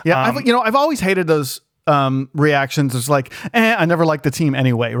 Yeah. I've always hated those reactions. It's I never liked the team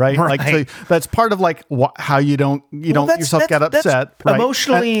anyway, right? Right. So that's part of how you don't yourself get upset, right?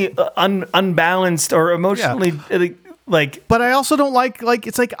 Emotionally unbalanced or emotionally But I also don't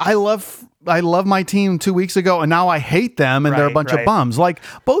it's I love my team 2 weeks ago, and now I hate them, and they're a bunch of bums.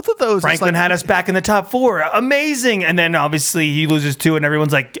 Both of those. Franklin had us back in the top 4. Amazing. And then obviously he loses 2, and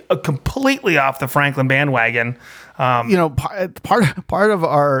everyone's completely off the Franklin bandwagon. Part of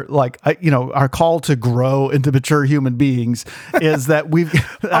our our call to grow into mature human beings is that we've.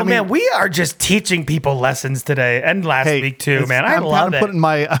 Man, we are just teaching people lessons today and last week too, man. I'm kind of putting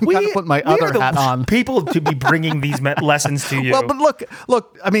my other hat on. People to be bringing these lessons to you. Well, but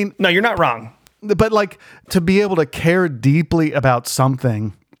look. I mean, no, you're not wrong. But to be able to care deeply about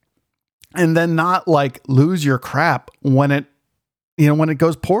something, and then not lose your crap when it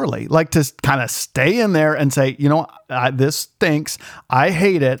goes poorly, to kind of stay in there and say, this stinks. I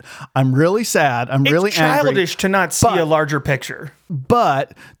hate it. I'm really sad. I'm really angry. It's childish to not see a larger picture.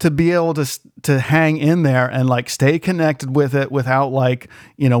 But to be able to hang in there and stay connected with it without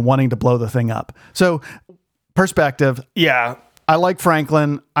wanting to blow the thing up. So perspective. Yeah. I like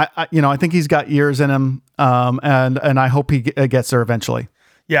Franklin. I think he's got years in him. And I hope he gets there eventually.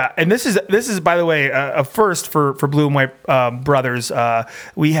 Yeah, and this is by the way a first for Blue and White Brothers.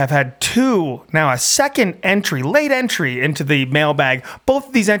 We have had a second entry, late entry into the mailbag. Both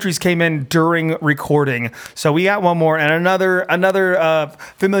of these entries came in during recording, so we got one more and another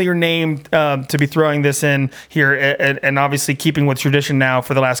familiar name to be throwing this in here, and obviously keeping with tradition now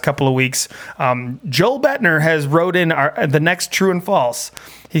for the last couple of weeks. Joel Bettner has wrote in the next true and false.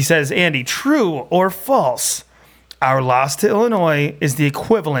 He says, Andy, true or false? Our loss to Illinois is the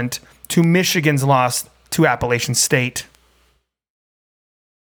equivalent to Michigan's loss to Appalachian State.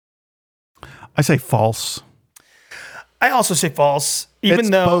 I say false. I also say false,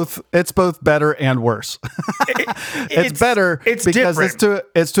 though it's both better and worse. It's better because different.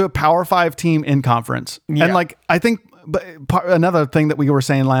 it's to a Power 5 team in conference. Yeah. And I think another thing that we were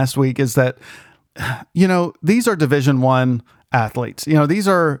saying last week is that these are Division I athletes. These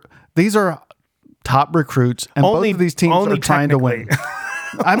are top recruits, and both of these teams are trying to win.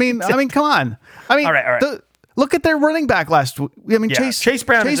 I mean, come on. All right. Look at their running back last week. I mean, Chase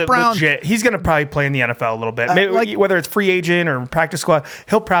Brown is legit. He's going to probably play in the NFL a little bit. Maybe, whether it's free agent or practice squad,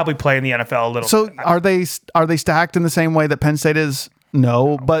 he'll probably play in the NFL a little bit. So are they stacked in the same way that Penn State is?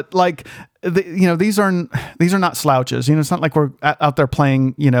 No, but these are not slouches. It's not like we're out there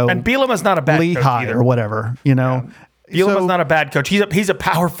playing, And Bielema's not a bad coach Lehigh either. or whatever, Bielema's not a bad coach. He's a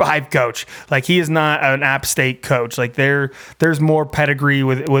Power 5 coach. Like, he is not an App State coach. Like, there's more pedigree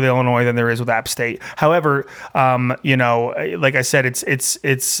with Illinois than there is with App State. However, like I said,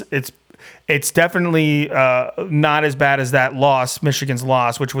 it's definitely not as bad as that loss, Michigan's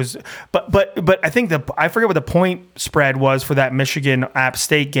loss, which was, but I think I forget what the point spread was for that Michigan App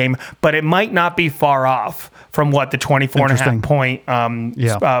State game, but it might not be far off from what the 24.5 point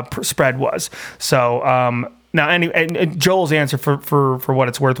spread was. So, now, and Joel's answer for what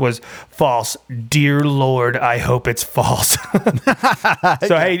it's worth was false. Dear Lord, I hope it's false.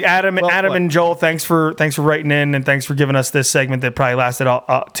 So hey, Adam and Joel, thanks for writing in, and thanks for giving us this segment that probably lasted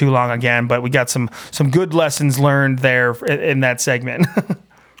too long again, but we got some good lessons learned there in that segment.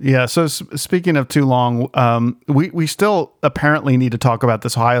 Yeah. So speaking of too long, we still apparently need to talk about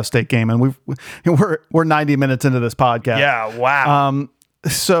this Ohio State game, and we're 90 minutes into this podcast. Yeah. Wow.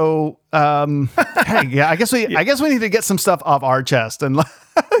 Hey, yeah, I guess we need to get some stuff off our chest, and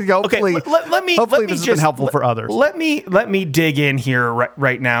hopefully, let me this has been helpful for others. Let me dig in here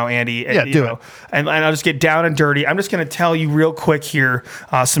right now, Andy. And, do it. And I'll just get down and dirty. I'm just going to tell you real quick here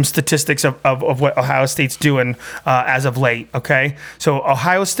some statistics of what Ohio State's doing as of late. Okay, so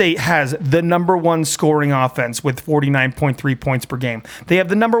Ohio State has the number one scoring offense with 49.3 points per game. They have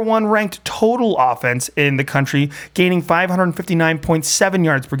the number one ranked total offense in the country, gaining 559.7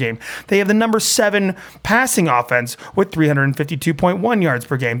 yards per game. They have the number 7 passing offense with 352.1 yards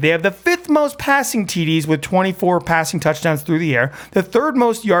per game. They have the 5th most passing TDs with 24 passing touchdowns through the air, the 3rd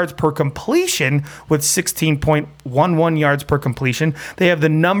most yards per completion with 16.11 yards per completion. They have the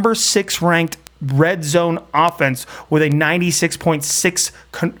number 6 ranked red zone offense with a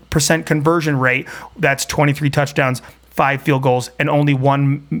 96.6% conversion rate. That's 23 touchdowns, 5 field goals, and only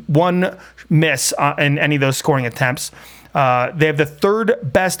one miss in any of those scoring attempts. They have the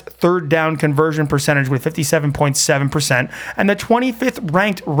 3rd best third down conversion percentage with 57.7%, and the 25th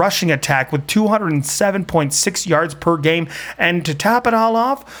ranked rushing attack with 207.6 yards per game. And to top it all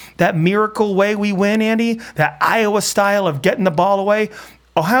off, that miracle way we win, Andy, that Iowa style of getting the ball away,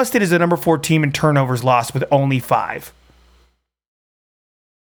 Ohio State is the number 4 team in turnovers lost with only 5.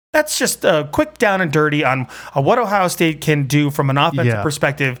 That's just a quick down and dirty on what Ohio State can do from an offensive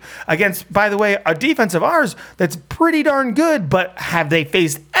perspective against, by the way, a defense of ours that's pretty darn good, but have they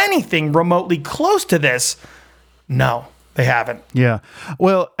faced anything remotely close to this? No, they haven't. Yeah.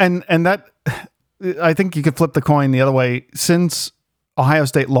 Well, and that, I think you could flip the coin the other way. Since Ohio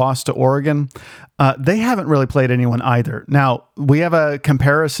State lost to Oregon, they haven't really played anyone either. Now, we have a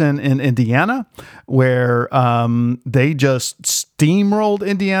comparison in Indiana where they just steamrolled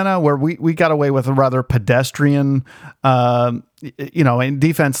Indiana, where we got away with a rather pedestrian, and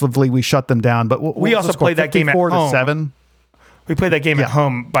defensively we shut them down. But we also played that game at home. 54-7. We played that game at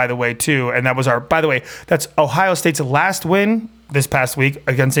home, by the way, too. And that was that's Ohio State's last win this past week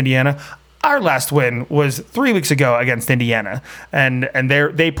against Indiana. Our last win was 3 weeks ago against Indiana, and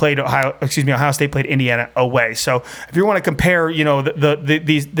they played Ohio State played Indiana away. So if you want to compare,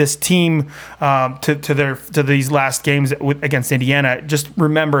 this team to these last games against Indiana, just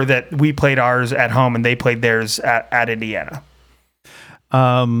remember that we played ours at home and they played theirs at Indiana.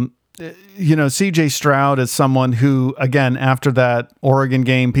 CJ Stroud is someone who, again, after that Oregon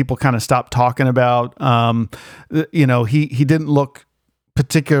game, people kind of stopped talking about. He didn't look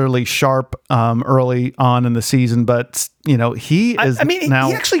particularly sharp early on in the season, but he is. He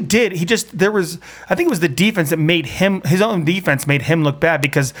actually did. I think it was the defense that made his own defense made him look bad,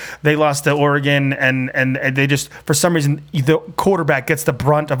 because they lost to Oregon and they just, for some reason, the quarterback gets the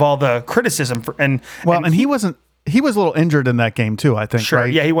brunt of all the criticism and he was a little injured in that game too, I think. Sure.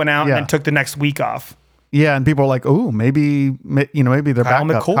 Right? Yeah, he went out and took the next week off. Yeah, and people are like, "Oh, maybe their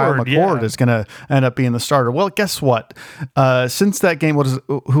backup Kyle McCord is going to end up being the starter." Well, guess what? Since that game,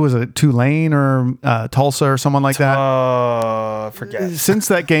 who was it? Tulane or Tulsa or someone like that? Forget. Since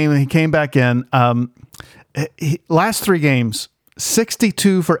that game, he came back in. Last 3 games,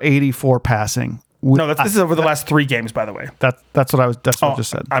 62 for 84 passing. No, this is over the last 3 games, by the way. That's what I just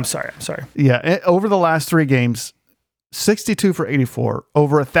said. I'm sorry. Yeah, over the last 3 games, 62 for 84,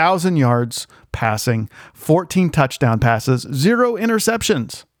 over 1,000 yards passing, 14 touchdown passes, 0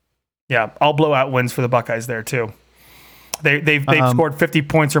 interceptions. Yeah, all blowout wins for the Buckeyes there too. They've scored 50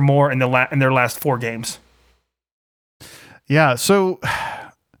 points or more in their last 4 games. Yeah, so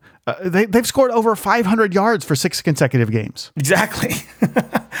they've scored over 500 yards for 6 consecutive games. Exactly.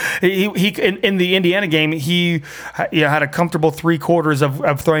 he in the Indiana game, he had a comfortable 3 quarters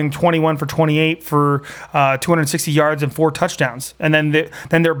of throwing 21 for 28 for 260 yards and 4 touchdowns. And then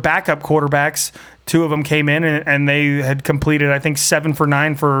their backup quarterbacks, 2 of them came in and they had completed, I think, 7 for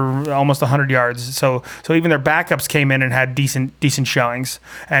 9 for almost 100 yards. So even their backups came in and had decent showings.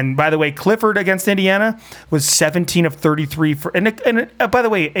 And by the way, Clifford against Indiana was 17 of 33 for, and by the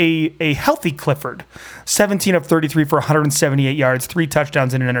way, a healthy Clifford, 17 of 33 for 178 yards, 3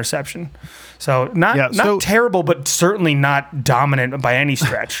 touchdowns and an interception. So not terrible, but certainly not dominant by any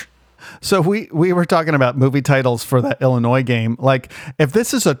stretch. So we were talking about movie titles for that Illinois game. Like, if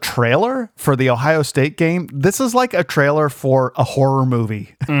this is a trailer for the Ohio State game, this is like a trailer for a horror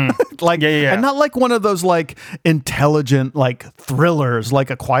movie. And not like one of those like intelligent like thrillers,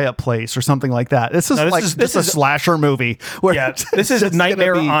 like A Quiet Place or something like that. This is this is a slasher movie. Where this is a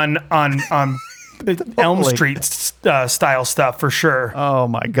Nightmare on Elm Street style stuff for sure. Oh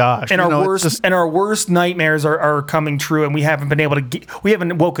my gosh! And our worst nightmares are coming true, and we haven't been able to. We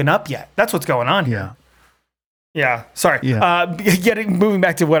haven't woken up yet. That's what's going on here. Yeah. Sorry. Yeah. Moving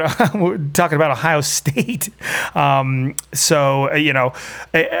back to what we're talking about, Ohio State. The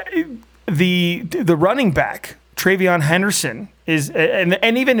running back Travion Henderson is,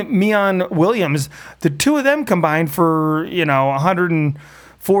 and even Mion Williams, the 2 of them combined for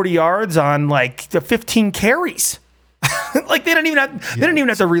 140 yards on like 15 carries. Like they didn't even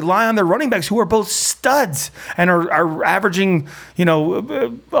have to rely on their running backs, who are both studs and are averaging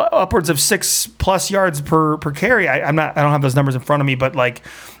upwards of 6+ yards per carry. I don't have those numbers in front of me, but like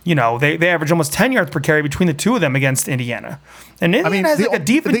they average almost 10 yards per carry between the 2 of them against Indiana. And Indiana has a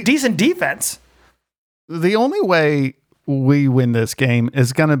decent defense. The only way we win this game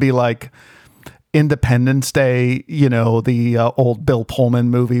is going to be like Independence Day, the old Bill Pullman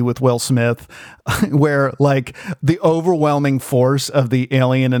movie with Will Smith, where like the overwhelming force of the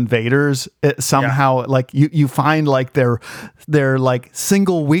alien invaders, it somehow like you find like their like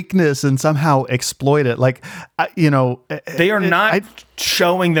single weakness and somehow exploit it. Like, they are not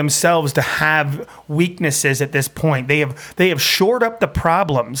showing themselves to have weaknesses at this point. They have shored up the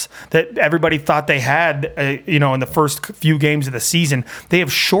problems that everybody thought they had, in the first few games of the season. They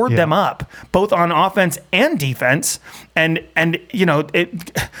have shored them up, both on offense and defense. And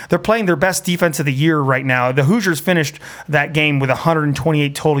they're playing their best defense of the year right now. The Hoosiers finished that game with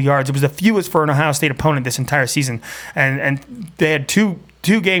 128 total yards. It was the fewest for an Ohio State opponent this entire season. And they had two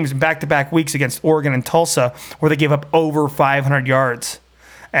games in back-to-back weeks against Oregon and Tulsa where they gave up over 500 yards.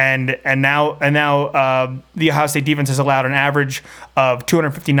 And now the Ohio State defense has allowed an average of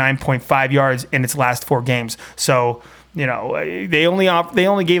 259.5 yards in its last 4 games. So, they only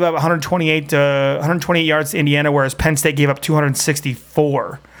gave up 128 yards to Indiana, whereas Penn State gave up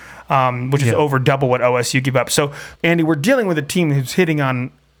 264, which is over double what OSU gave up. So, Andy, we're dealing with a team who's hitting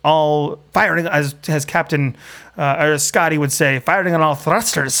on all firing, as Captain or as Scotty would say, firing on all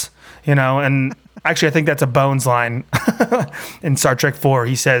thrusters. And actually, I think that's a Bones line in Star Trek 4.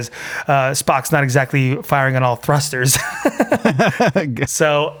 He says Spock's not exactly firing on all thrusters.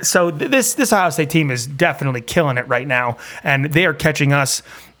 So this Ohio State team is definitely killing it right now, and they are catching us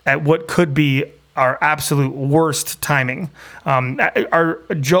at what could be our absolute worst timing. To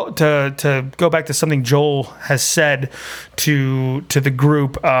go back to something Joel has said to the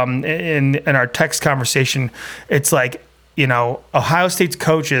group in our text conversation, it's like, Ohio State's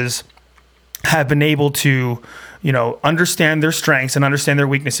coaches have been able to, understand their strengths and understand their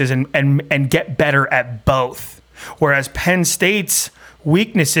weaknesses and get better at both. Whereas Penn State's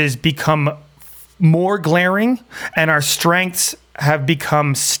weaknesses become more glaring and our strengths have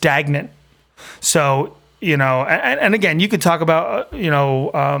become stagnant. So, and again, you could talk about,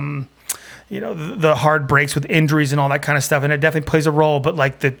 the hard breaks with injuries and all that kind of stuff, and it definitely plays a role. But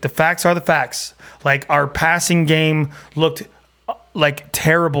like the facts are the facts. Like our passing game looked like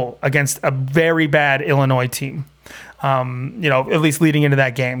terrible against a very bad Illinois team. At least leading into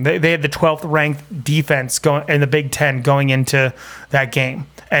that game, they had the 12th ranked defense going in the Big Ten going into that game,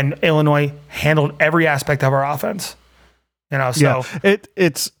 and Illinois handled every aspect of our offense. So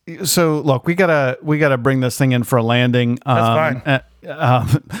it's so look, we gotta bring this thing in for a landing. That's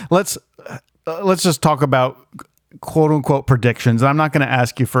fine. Let's just talk about quote unquote predictions. I'm not going to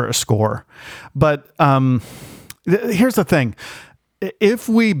ask you for a score, but here's the thing: if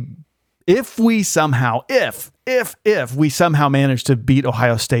we somehow manage to beat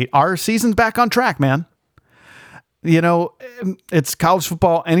Ohio State, our season's back on track, man. It's college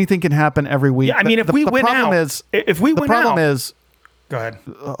football. Anything can happen every week. Yeah, I mean, if we win out, go ahead.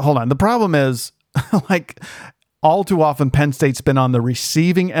 Hold on. The problem is, like, all too often Penn State's been on the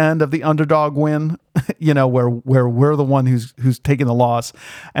receiving end of the underdog win, where we're the one who's taking the loss,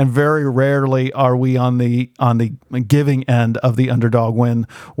 and very rarely are we on the giving end of the underdog win,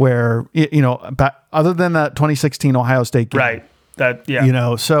 where other than that 2016 Ohio State game. Right. That,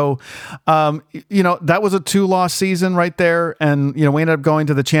 yeah. So that was a 2-loss season right there, and we ended up going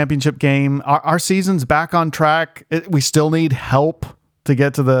to the championship game. Our season's back on track. We still need help to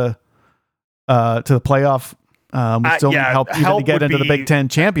get to the playoff. We still need help even to get into the Big Ten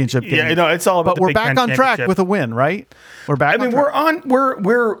championship game. Yeah, it's all about. But we're back on track with a win, right? We're back.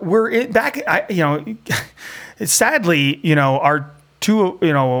 We're back. Sadly, our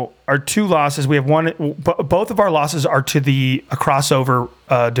two losses. We have one. Both of our losses are to a crossover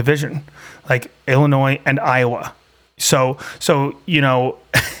division, like Illinois and Iowa. So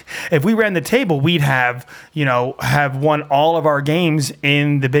if we ran the table, we'd have won all of our games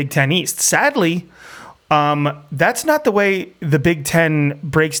in the Big Ten East. Sadly, that's not the way the Big Ten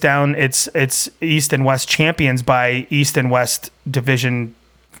breaks down its East and West champions by East and West division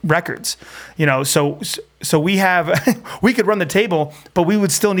records. So we we could run the table, but we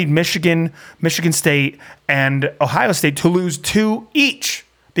would still need Michigan State, and Ohio State to lose 2 each,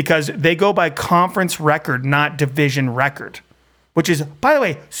 because they go by conference record, not division record. Which is, by the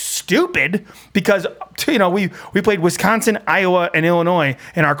way, stupid, because we played Wisconsin, Iowa, and Illinois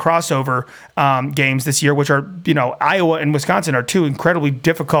in our crossover games this year, which are, Iowa and Wisconsin are 2 incredibly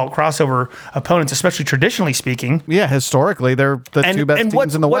difficult crossover opponents, especially traditionally speaking. Yeah, historically, they're the 2 best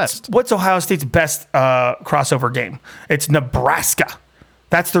teams in the West. What's Ohio State's best crossover game? It's Nebraska.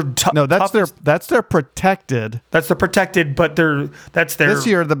 That's their that's their protected. That's their protected, but that's their. This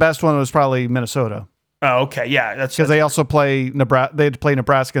year, the best one was probably Minnesota. Oh, okay. Yeah. That's because they also play Nebraska. They play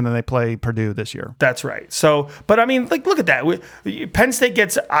Nebraska, and then they play Purdue this year. That's right. So, but I mean, look at that. Penn State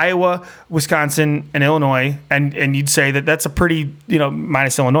gets Iowa, Wisconsin, and Illinois, and you'd say that's a pretty,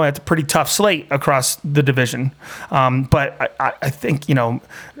 minus Illinois, that's a pretty tough slate across the division. But I think,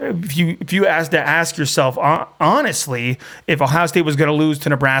 if you ask yourself honestly, if Ohio State was going to lose to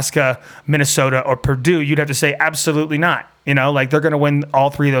Nebraska, Minnesota, or Purdue, you'd have to say absolutely not. They're going to win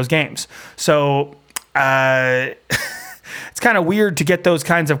all 3 of those games. So. It's kind of weird to get those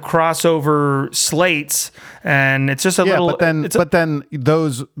kinds of crossover slates, and it's just a little. But then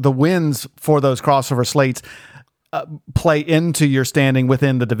the wins for those crossover slates play into your standing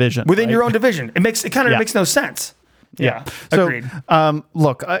within the division, within your own division. It makes no sense. Yeah. So, agreed.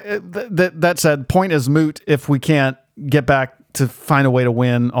 Look, that said, point is moot if we can't get back to find a way to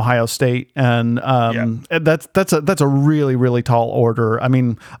win Ohio State, and that's a really, really tall order. I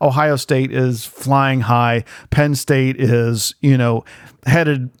mean, Ohio State is flying high. Penn State is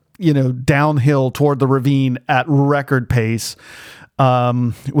headed downhill toward the ravine at record pace.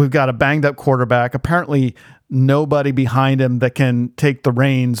 We've got a banged up quarterback. Apparently, nobody behind him that can take the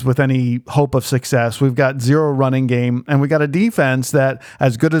reins with any hope of success. We've got 0 running game, and we got a defense that,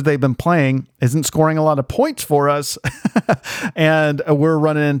 as good as they've been playing, isn't scoring a lot of points for us. And we're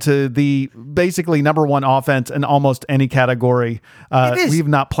running into the basically number 1 offense in almost any category. We've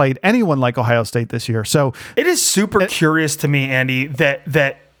not played anyone like Ohio State this year. So it is super curious to me, Andy,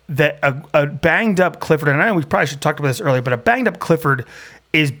 that a banged up Clifford, and I know we probably should have talked about this earlier, but a banged up Clifford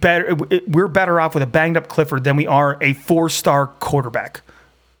is better. We're better off with a banged up Clifford than we are a 4-star quarterback.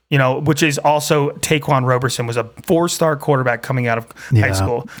 Which is also Taquan Roberson was a 4-star quarterback coming out of high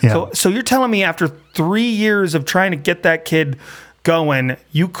school. Yeah. So you're telling me after 3 years of trying to get that kid going,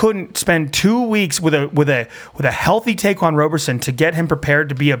 you couldn't spend 2 weeks with a healthy Taquan Roberson to get him prepared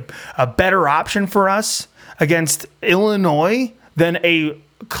to be a better option for us against Illinois than a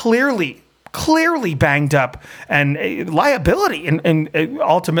clearly banged up and a liability, and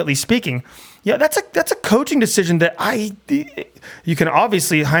ultimately speaking, that's a coaching decision that you can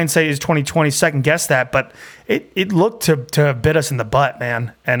obviously, hindsight is 2020, second guess that, but it looked to bit us in the butt,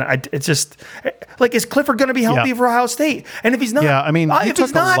 man. And it's just like, is Clifford going to be healthy for Ohio State? And if he's not, he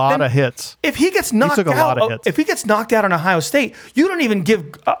took a lot of hits. If he gets knocked out on Ohio State, you don't even give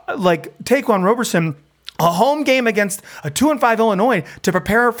Taquan Roberson a home game against a 2-5 Illinois to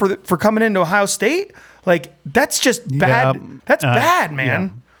prepare for coming into Ohio State. Like, that's just bad. That's bad, man. Yeah.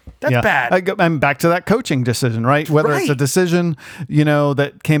 That's bad. I'm back to that coaching decision, right? Whether it's a decision,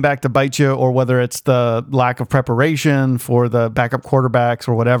 that came back to bite you, or whether it's the lack of preparation for the backup quarterbacks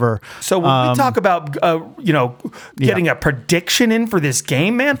or whatever. So when we talk about, getting a prediction in for this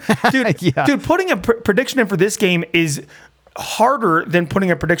game, man, dude, putting a prediction in for this game is harder than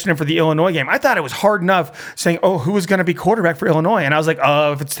putting a prediction in for the Illinois game. I thought it was hard enough saying, oh, who is going to be quarterback for Illinois? And I was like,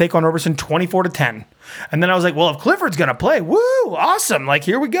 if it's Taquan Roberson, 24-10. And then I was like, well, if Clifford's going to play, woo, awesome. Like,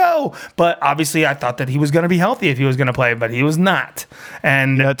 here we go. But obviously I thought that he was going to be healthy if he was going to play, but he was not.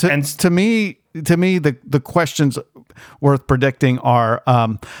 And, to me, the questions worth predicting are,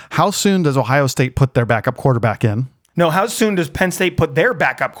 how soon does Ohio State put their backup quarterback in? No, how soon does Penn State put their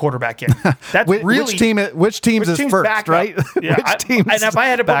backup quarterback in? That's which teams is first, backup? Right? Yeah, and if I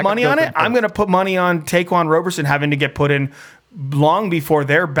had to put money on it, I'm going to put money on Taquan Roberson having to get put in long before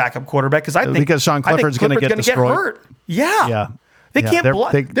their backup quarterback because Sean Clifford's going to get hurt. Yeah. They can't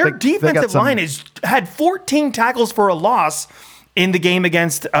block. Their defensive line had 14 tackles for a loss in the game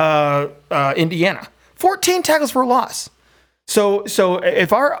against Indiana. 14 tackles for a loss. So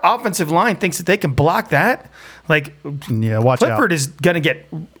if our offensive line thinks that they can block that, watch Clifford out. is going to get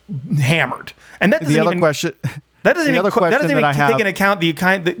hammered. And that doesn't the other even question. That doesn't even take into account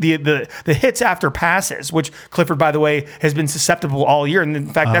the hits after passes, which Clifford, by the way, has been susceptible all year, and in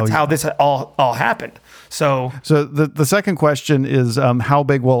fact, that's how this all happened. So the second question is, how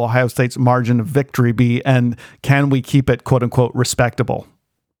big will Ohio State's margin of victory be, and can we keep it "quote unquote" respectable?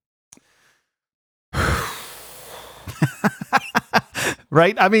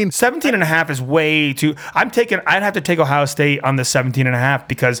 Right? I mean, 17.5 is way too. I'd have to take Ohio State on the 17.5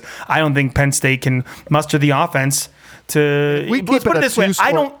 because I don't think Penn State can muster the offense to. Let's put it this way: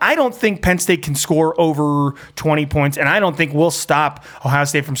 I don't think Penn State can score over 20 points, and I don't think we'll stop Ohio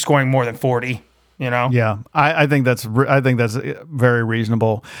State from scoring more than 40. Yeah, I think that's very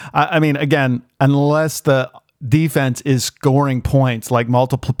reasonable. I mean, again, unless the defense is scoring points like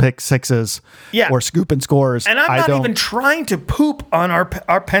multiple pick sixes or scoop and scores. And I'm not even trying to poop on our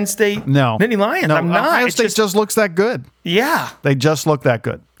Penn State Nittany Lions. No, I'm not. Ohio State just looks that good. Yeah. They just look that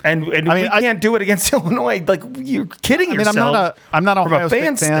good. And we can't do it against Illinois. Like, you're kidding yourself. I'm not a Ohio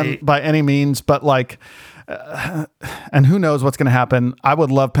State fan by any means, but and who knows what's going to happen. I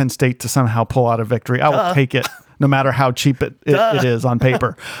would love Penn State to somehow pull out a victory. I will take it no matter how cheap it is on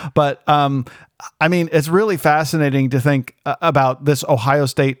paper. But I mean, it's really fascinating to think about this Ohio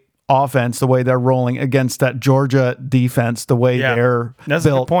State offense, the way they're rolling against that Georgia defense, the way they're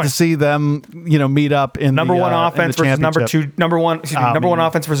built. To see them, meet up in number one offense versus number two, number one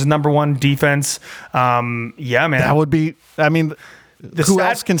offense versus number one defense. Man, that would be. I mean, who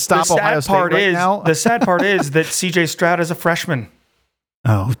else can stop Ohio State right now? The sad part is that C.J. Stroud is a freshman.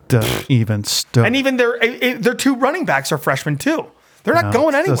 Oh, even still, and even their two running backs are freshmen too. They're not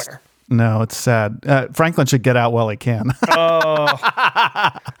going anywhere. No, it's sad. Franklin should get out while he can.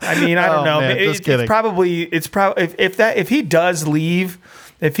 I mean, I don't know. Man, it's probably if he does leave,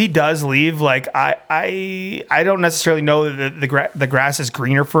 like I don't necessarily know that the grass is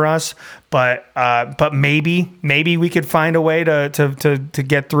greener for us, but maybe we could find a way to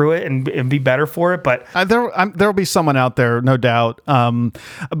get through it and be better for it. But there'll be someone out there, no doubt.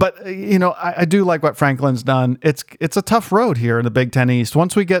 But I do like what Franklin's done. It's a tough road here in the Big Ten East.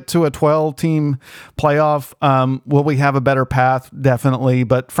 Once we get to a 12-team playoff, will we have a better path? Definitely.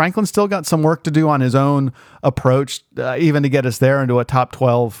 But Franklin's still got some work to do on his own approach, even to get us there into a top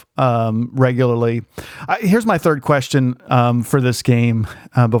 12 regularly. Here's my third question for this game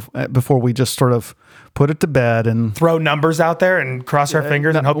before we just sort of put it to bed and throw numbers out there and cross our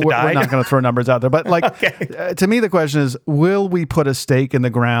fingers and hope to die. We're not going to throw numbers out there, but to me, the question is, will we put a stake in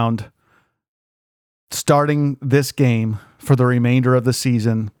the ground starting this game for the remainder of the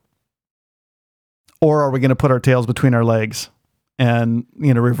season? Or are we going to put our tails between our legs and,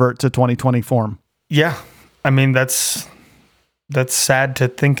 revert to 2020 form? Yeah. I mean, that's sad to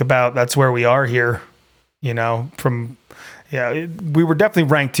think about. That's where we are here, we were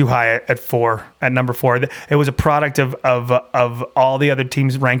definitely ranked too high at number 4. It was a product of all the other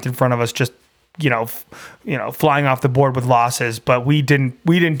teams ranked in front of us just flying off the board with losses, but we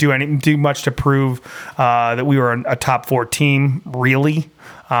didn't do much to prove that we were a top 4 team really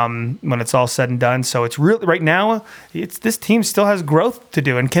when it's all said and done. So it's really right now this team still has growth to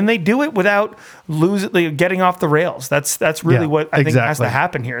do, and can they do it without getting off the rails? That's really what I think has to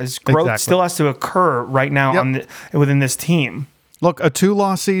happen here. Is growth still has to occur right now within this team. Look, a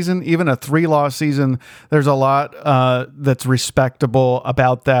 2-loss season, even a 3-loss season, there's a lot that's respectable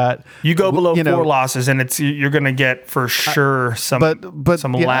about that. You go below 4 losses, and you're going to get for sure some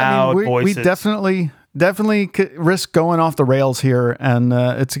loud voices. We definitely risk going off the rails here, and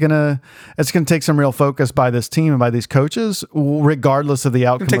it's gonna take some real focus by this team and by these coaches, regardless of the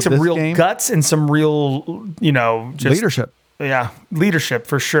outcome. Take some real game. Guts and some real, just leadership. Yeah, leadership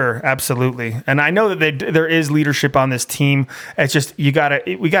for sure, absolutely. And I know that there is leadership on this team. It's just we got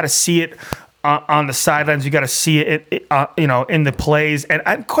to see it on the sidelines. You got to see it, in the plays. And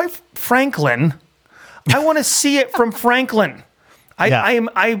I'm quite Franklin. I want to see it from Franklin. I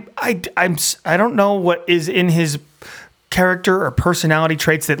don't know what is in his character or personality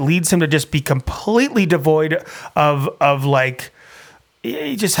traits that leads him to just be completely devoid of like.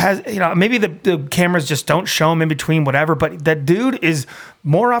 He just has, maybe the cameras just don't show him in between whatever, but that dude is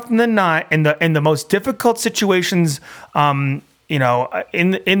more often than not in the most difficult situations. In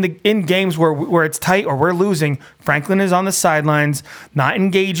games where it's tight or we're losing, Franklin is on the sidelines, not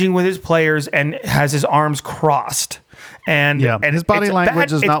engaging with his players, and has his arms crossed. And his body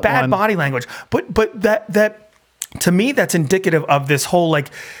language is not bad body language. But that to me, that's indicative of this whole like.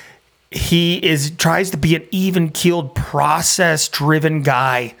 He tries to be an even-keeled, process-driven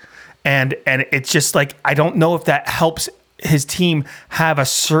guy, and it's just like I don't know if that helps his team have a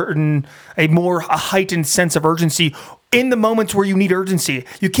heightened sense of urgency in the moments where you need urgency.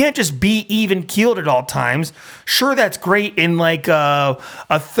 You can't just be even-keeled at all times. Sure, that's great in like a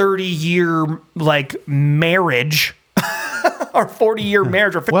 30-year like marriage. Or 40-year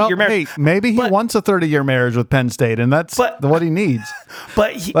marriage or 50-year marriage. Hey, maybe he wants a 30-year marriage with Penn State, and that's what he needs.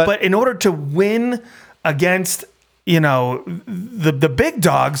 But in order to win against the big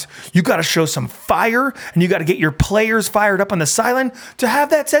dogs, you got to show some fire, and you got to get your players fired up on the sideline to have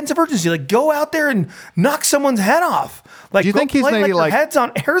that sense of urgency. Like go out there and knock someone's head off. Like do you think he's maybe like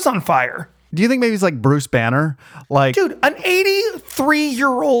hair's on fire? Do you think maybe he's like Bruce Banner? Like dude, an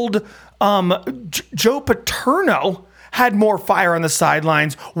 83-year-old Joe Paterno had more fire on the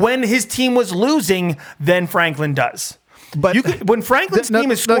sidelines when his team was losing than Franklin does. But when Franklin's team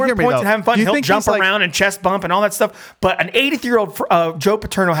is scoring points and having fun, he'll jump around and chest bump and all that stuff. But an 83-year-old Joe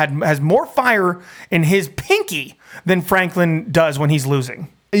Paterno has more fire in his pinky than Franklin does when he's losing.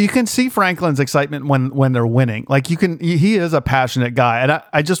 You can see Franklin's excitement when they're winning. Like he is a passionate guy. And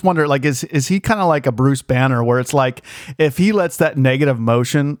I just wonder, like, is he kind of like a Bruce Banner where it's like, if he lets that negative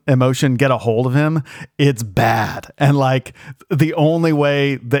emotion get a hold of him, it's bad. And like the only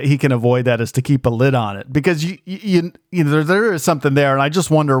way that he can avoid that is to keep a lid on it because there is something there. And I just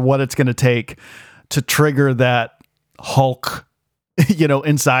wonder what it's going to take to trigger that Hulk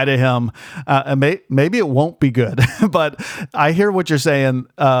inside of him. Maybe it won't be good, but I hear what you're saying.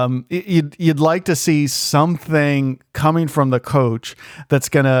 You'd like to see something coming from the coach that's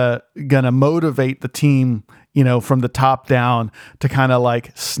gonna motivate the team, from the top down to kind of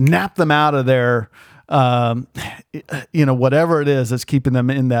like snap them out of their, whatever it is that's keeping them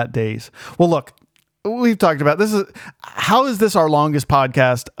in that daze. Well, look. We've talked about this. How is this our longest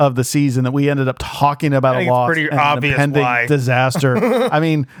podcast of the season that we ended up talking about a loss and an impending disaster? I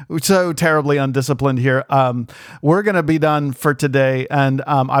mean, we're so terribly undisciplined here. We're going to be done for today. And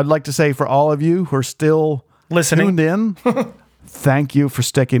I'd like to say for all of you who are still listening, tuned in, thank you for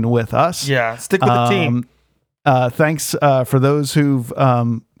sticking with us. Yeah, stick with the team. Thanks for those who've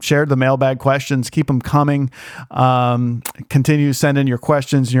shared the mailbag questions. Keep them coming. Continue to send in your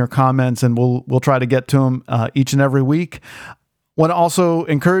questions and your comments, and we'll try to get to them each and every week. Want to also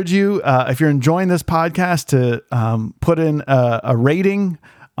encourage you, if you're enjoying this podcast, to put in a rating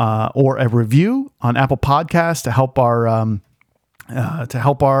or a review on Apple Podcasts to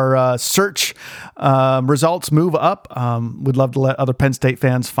help our search results move up. We'd love to let other Penn State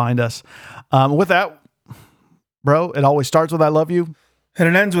fans find us. With that, bro, it always starts with I love you. And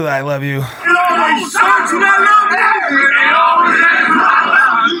it ends with I love you.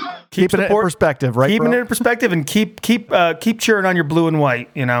 Keeping it in perspective, right? Keeping it in perspective and keep cheering on your blue and white,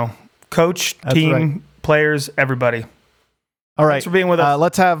 Coach, that's team, right. Players, everybody. All right. Thanks for being with us.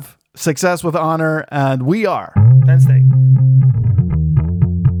 Let's have success with honor, and we are Penn State.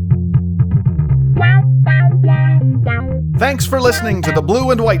 Thanks for listening to the Blue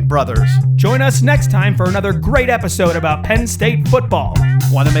and White Brothers. Join us next time for another great episode about Penn State football.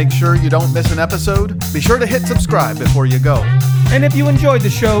 Want to make sure you don't miss an episode? Be sure to hit subscribe before you go. And if you enjoyed the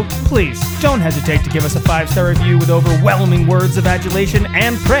show, please don't hesitate to give us a 5-star review with overwhelming words of adulation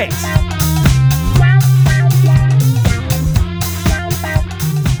and praise.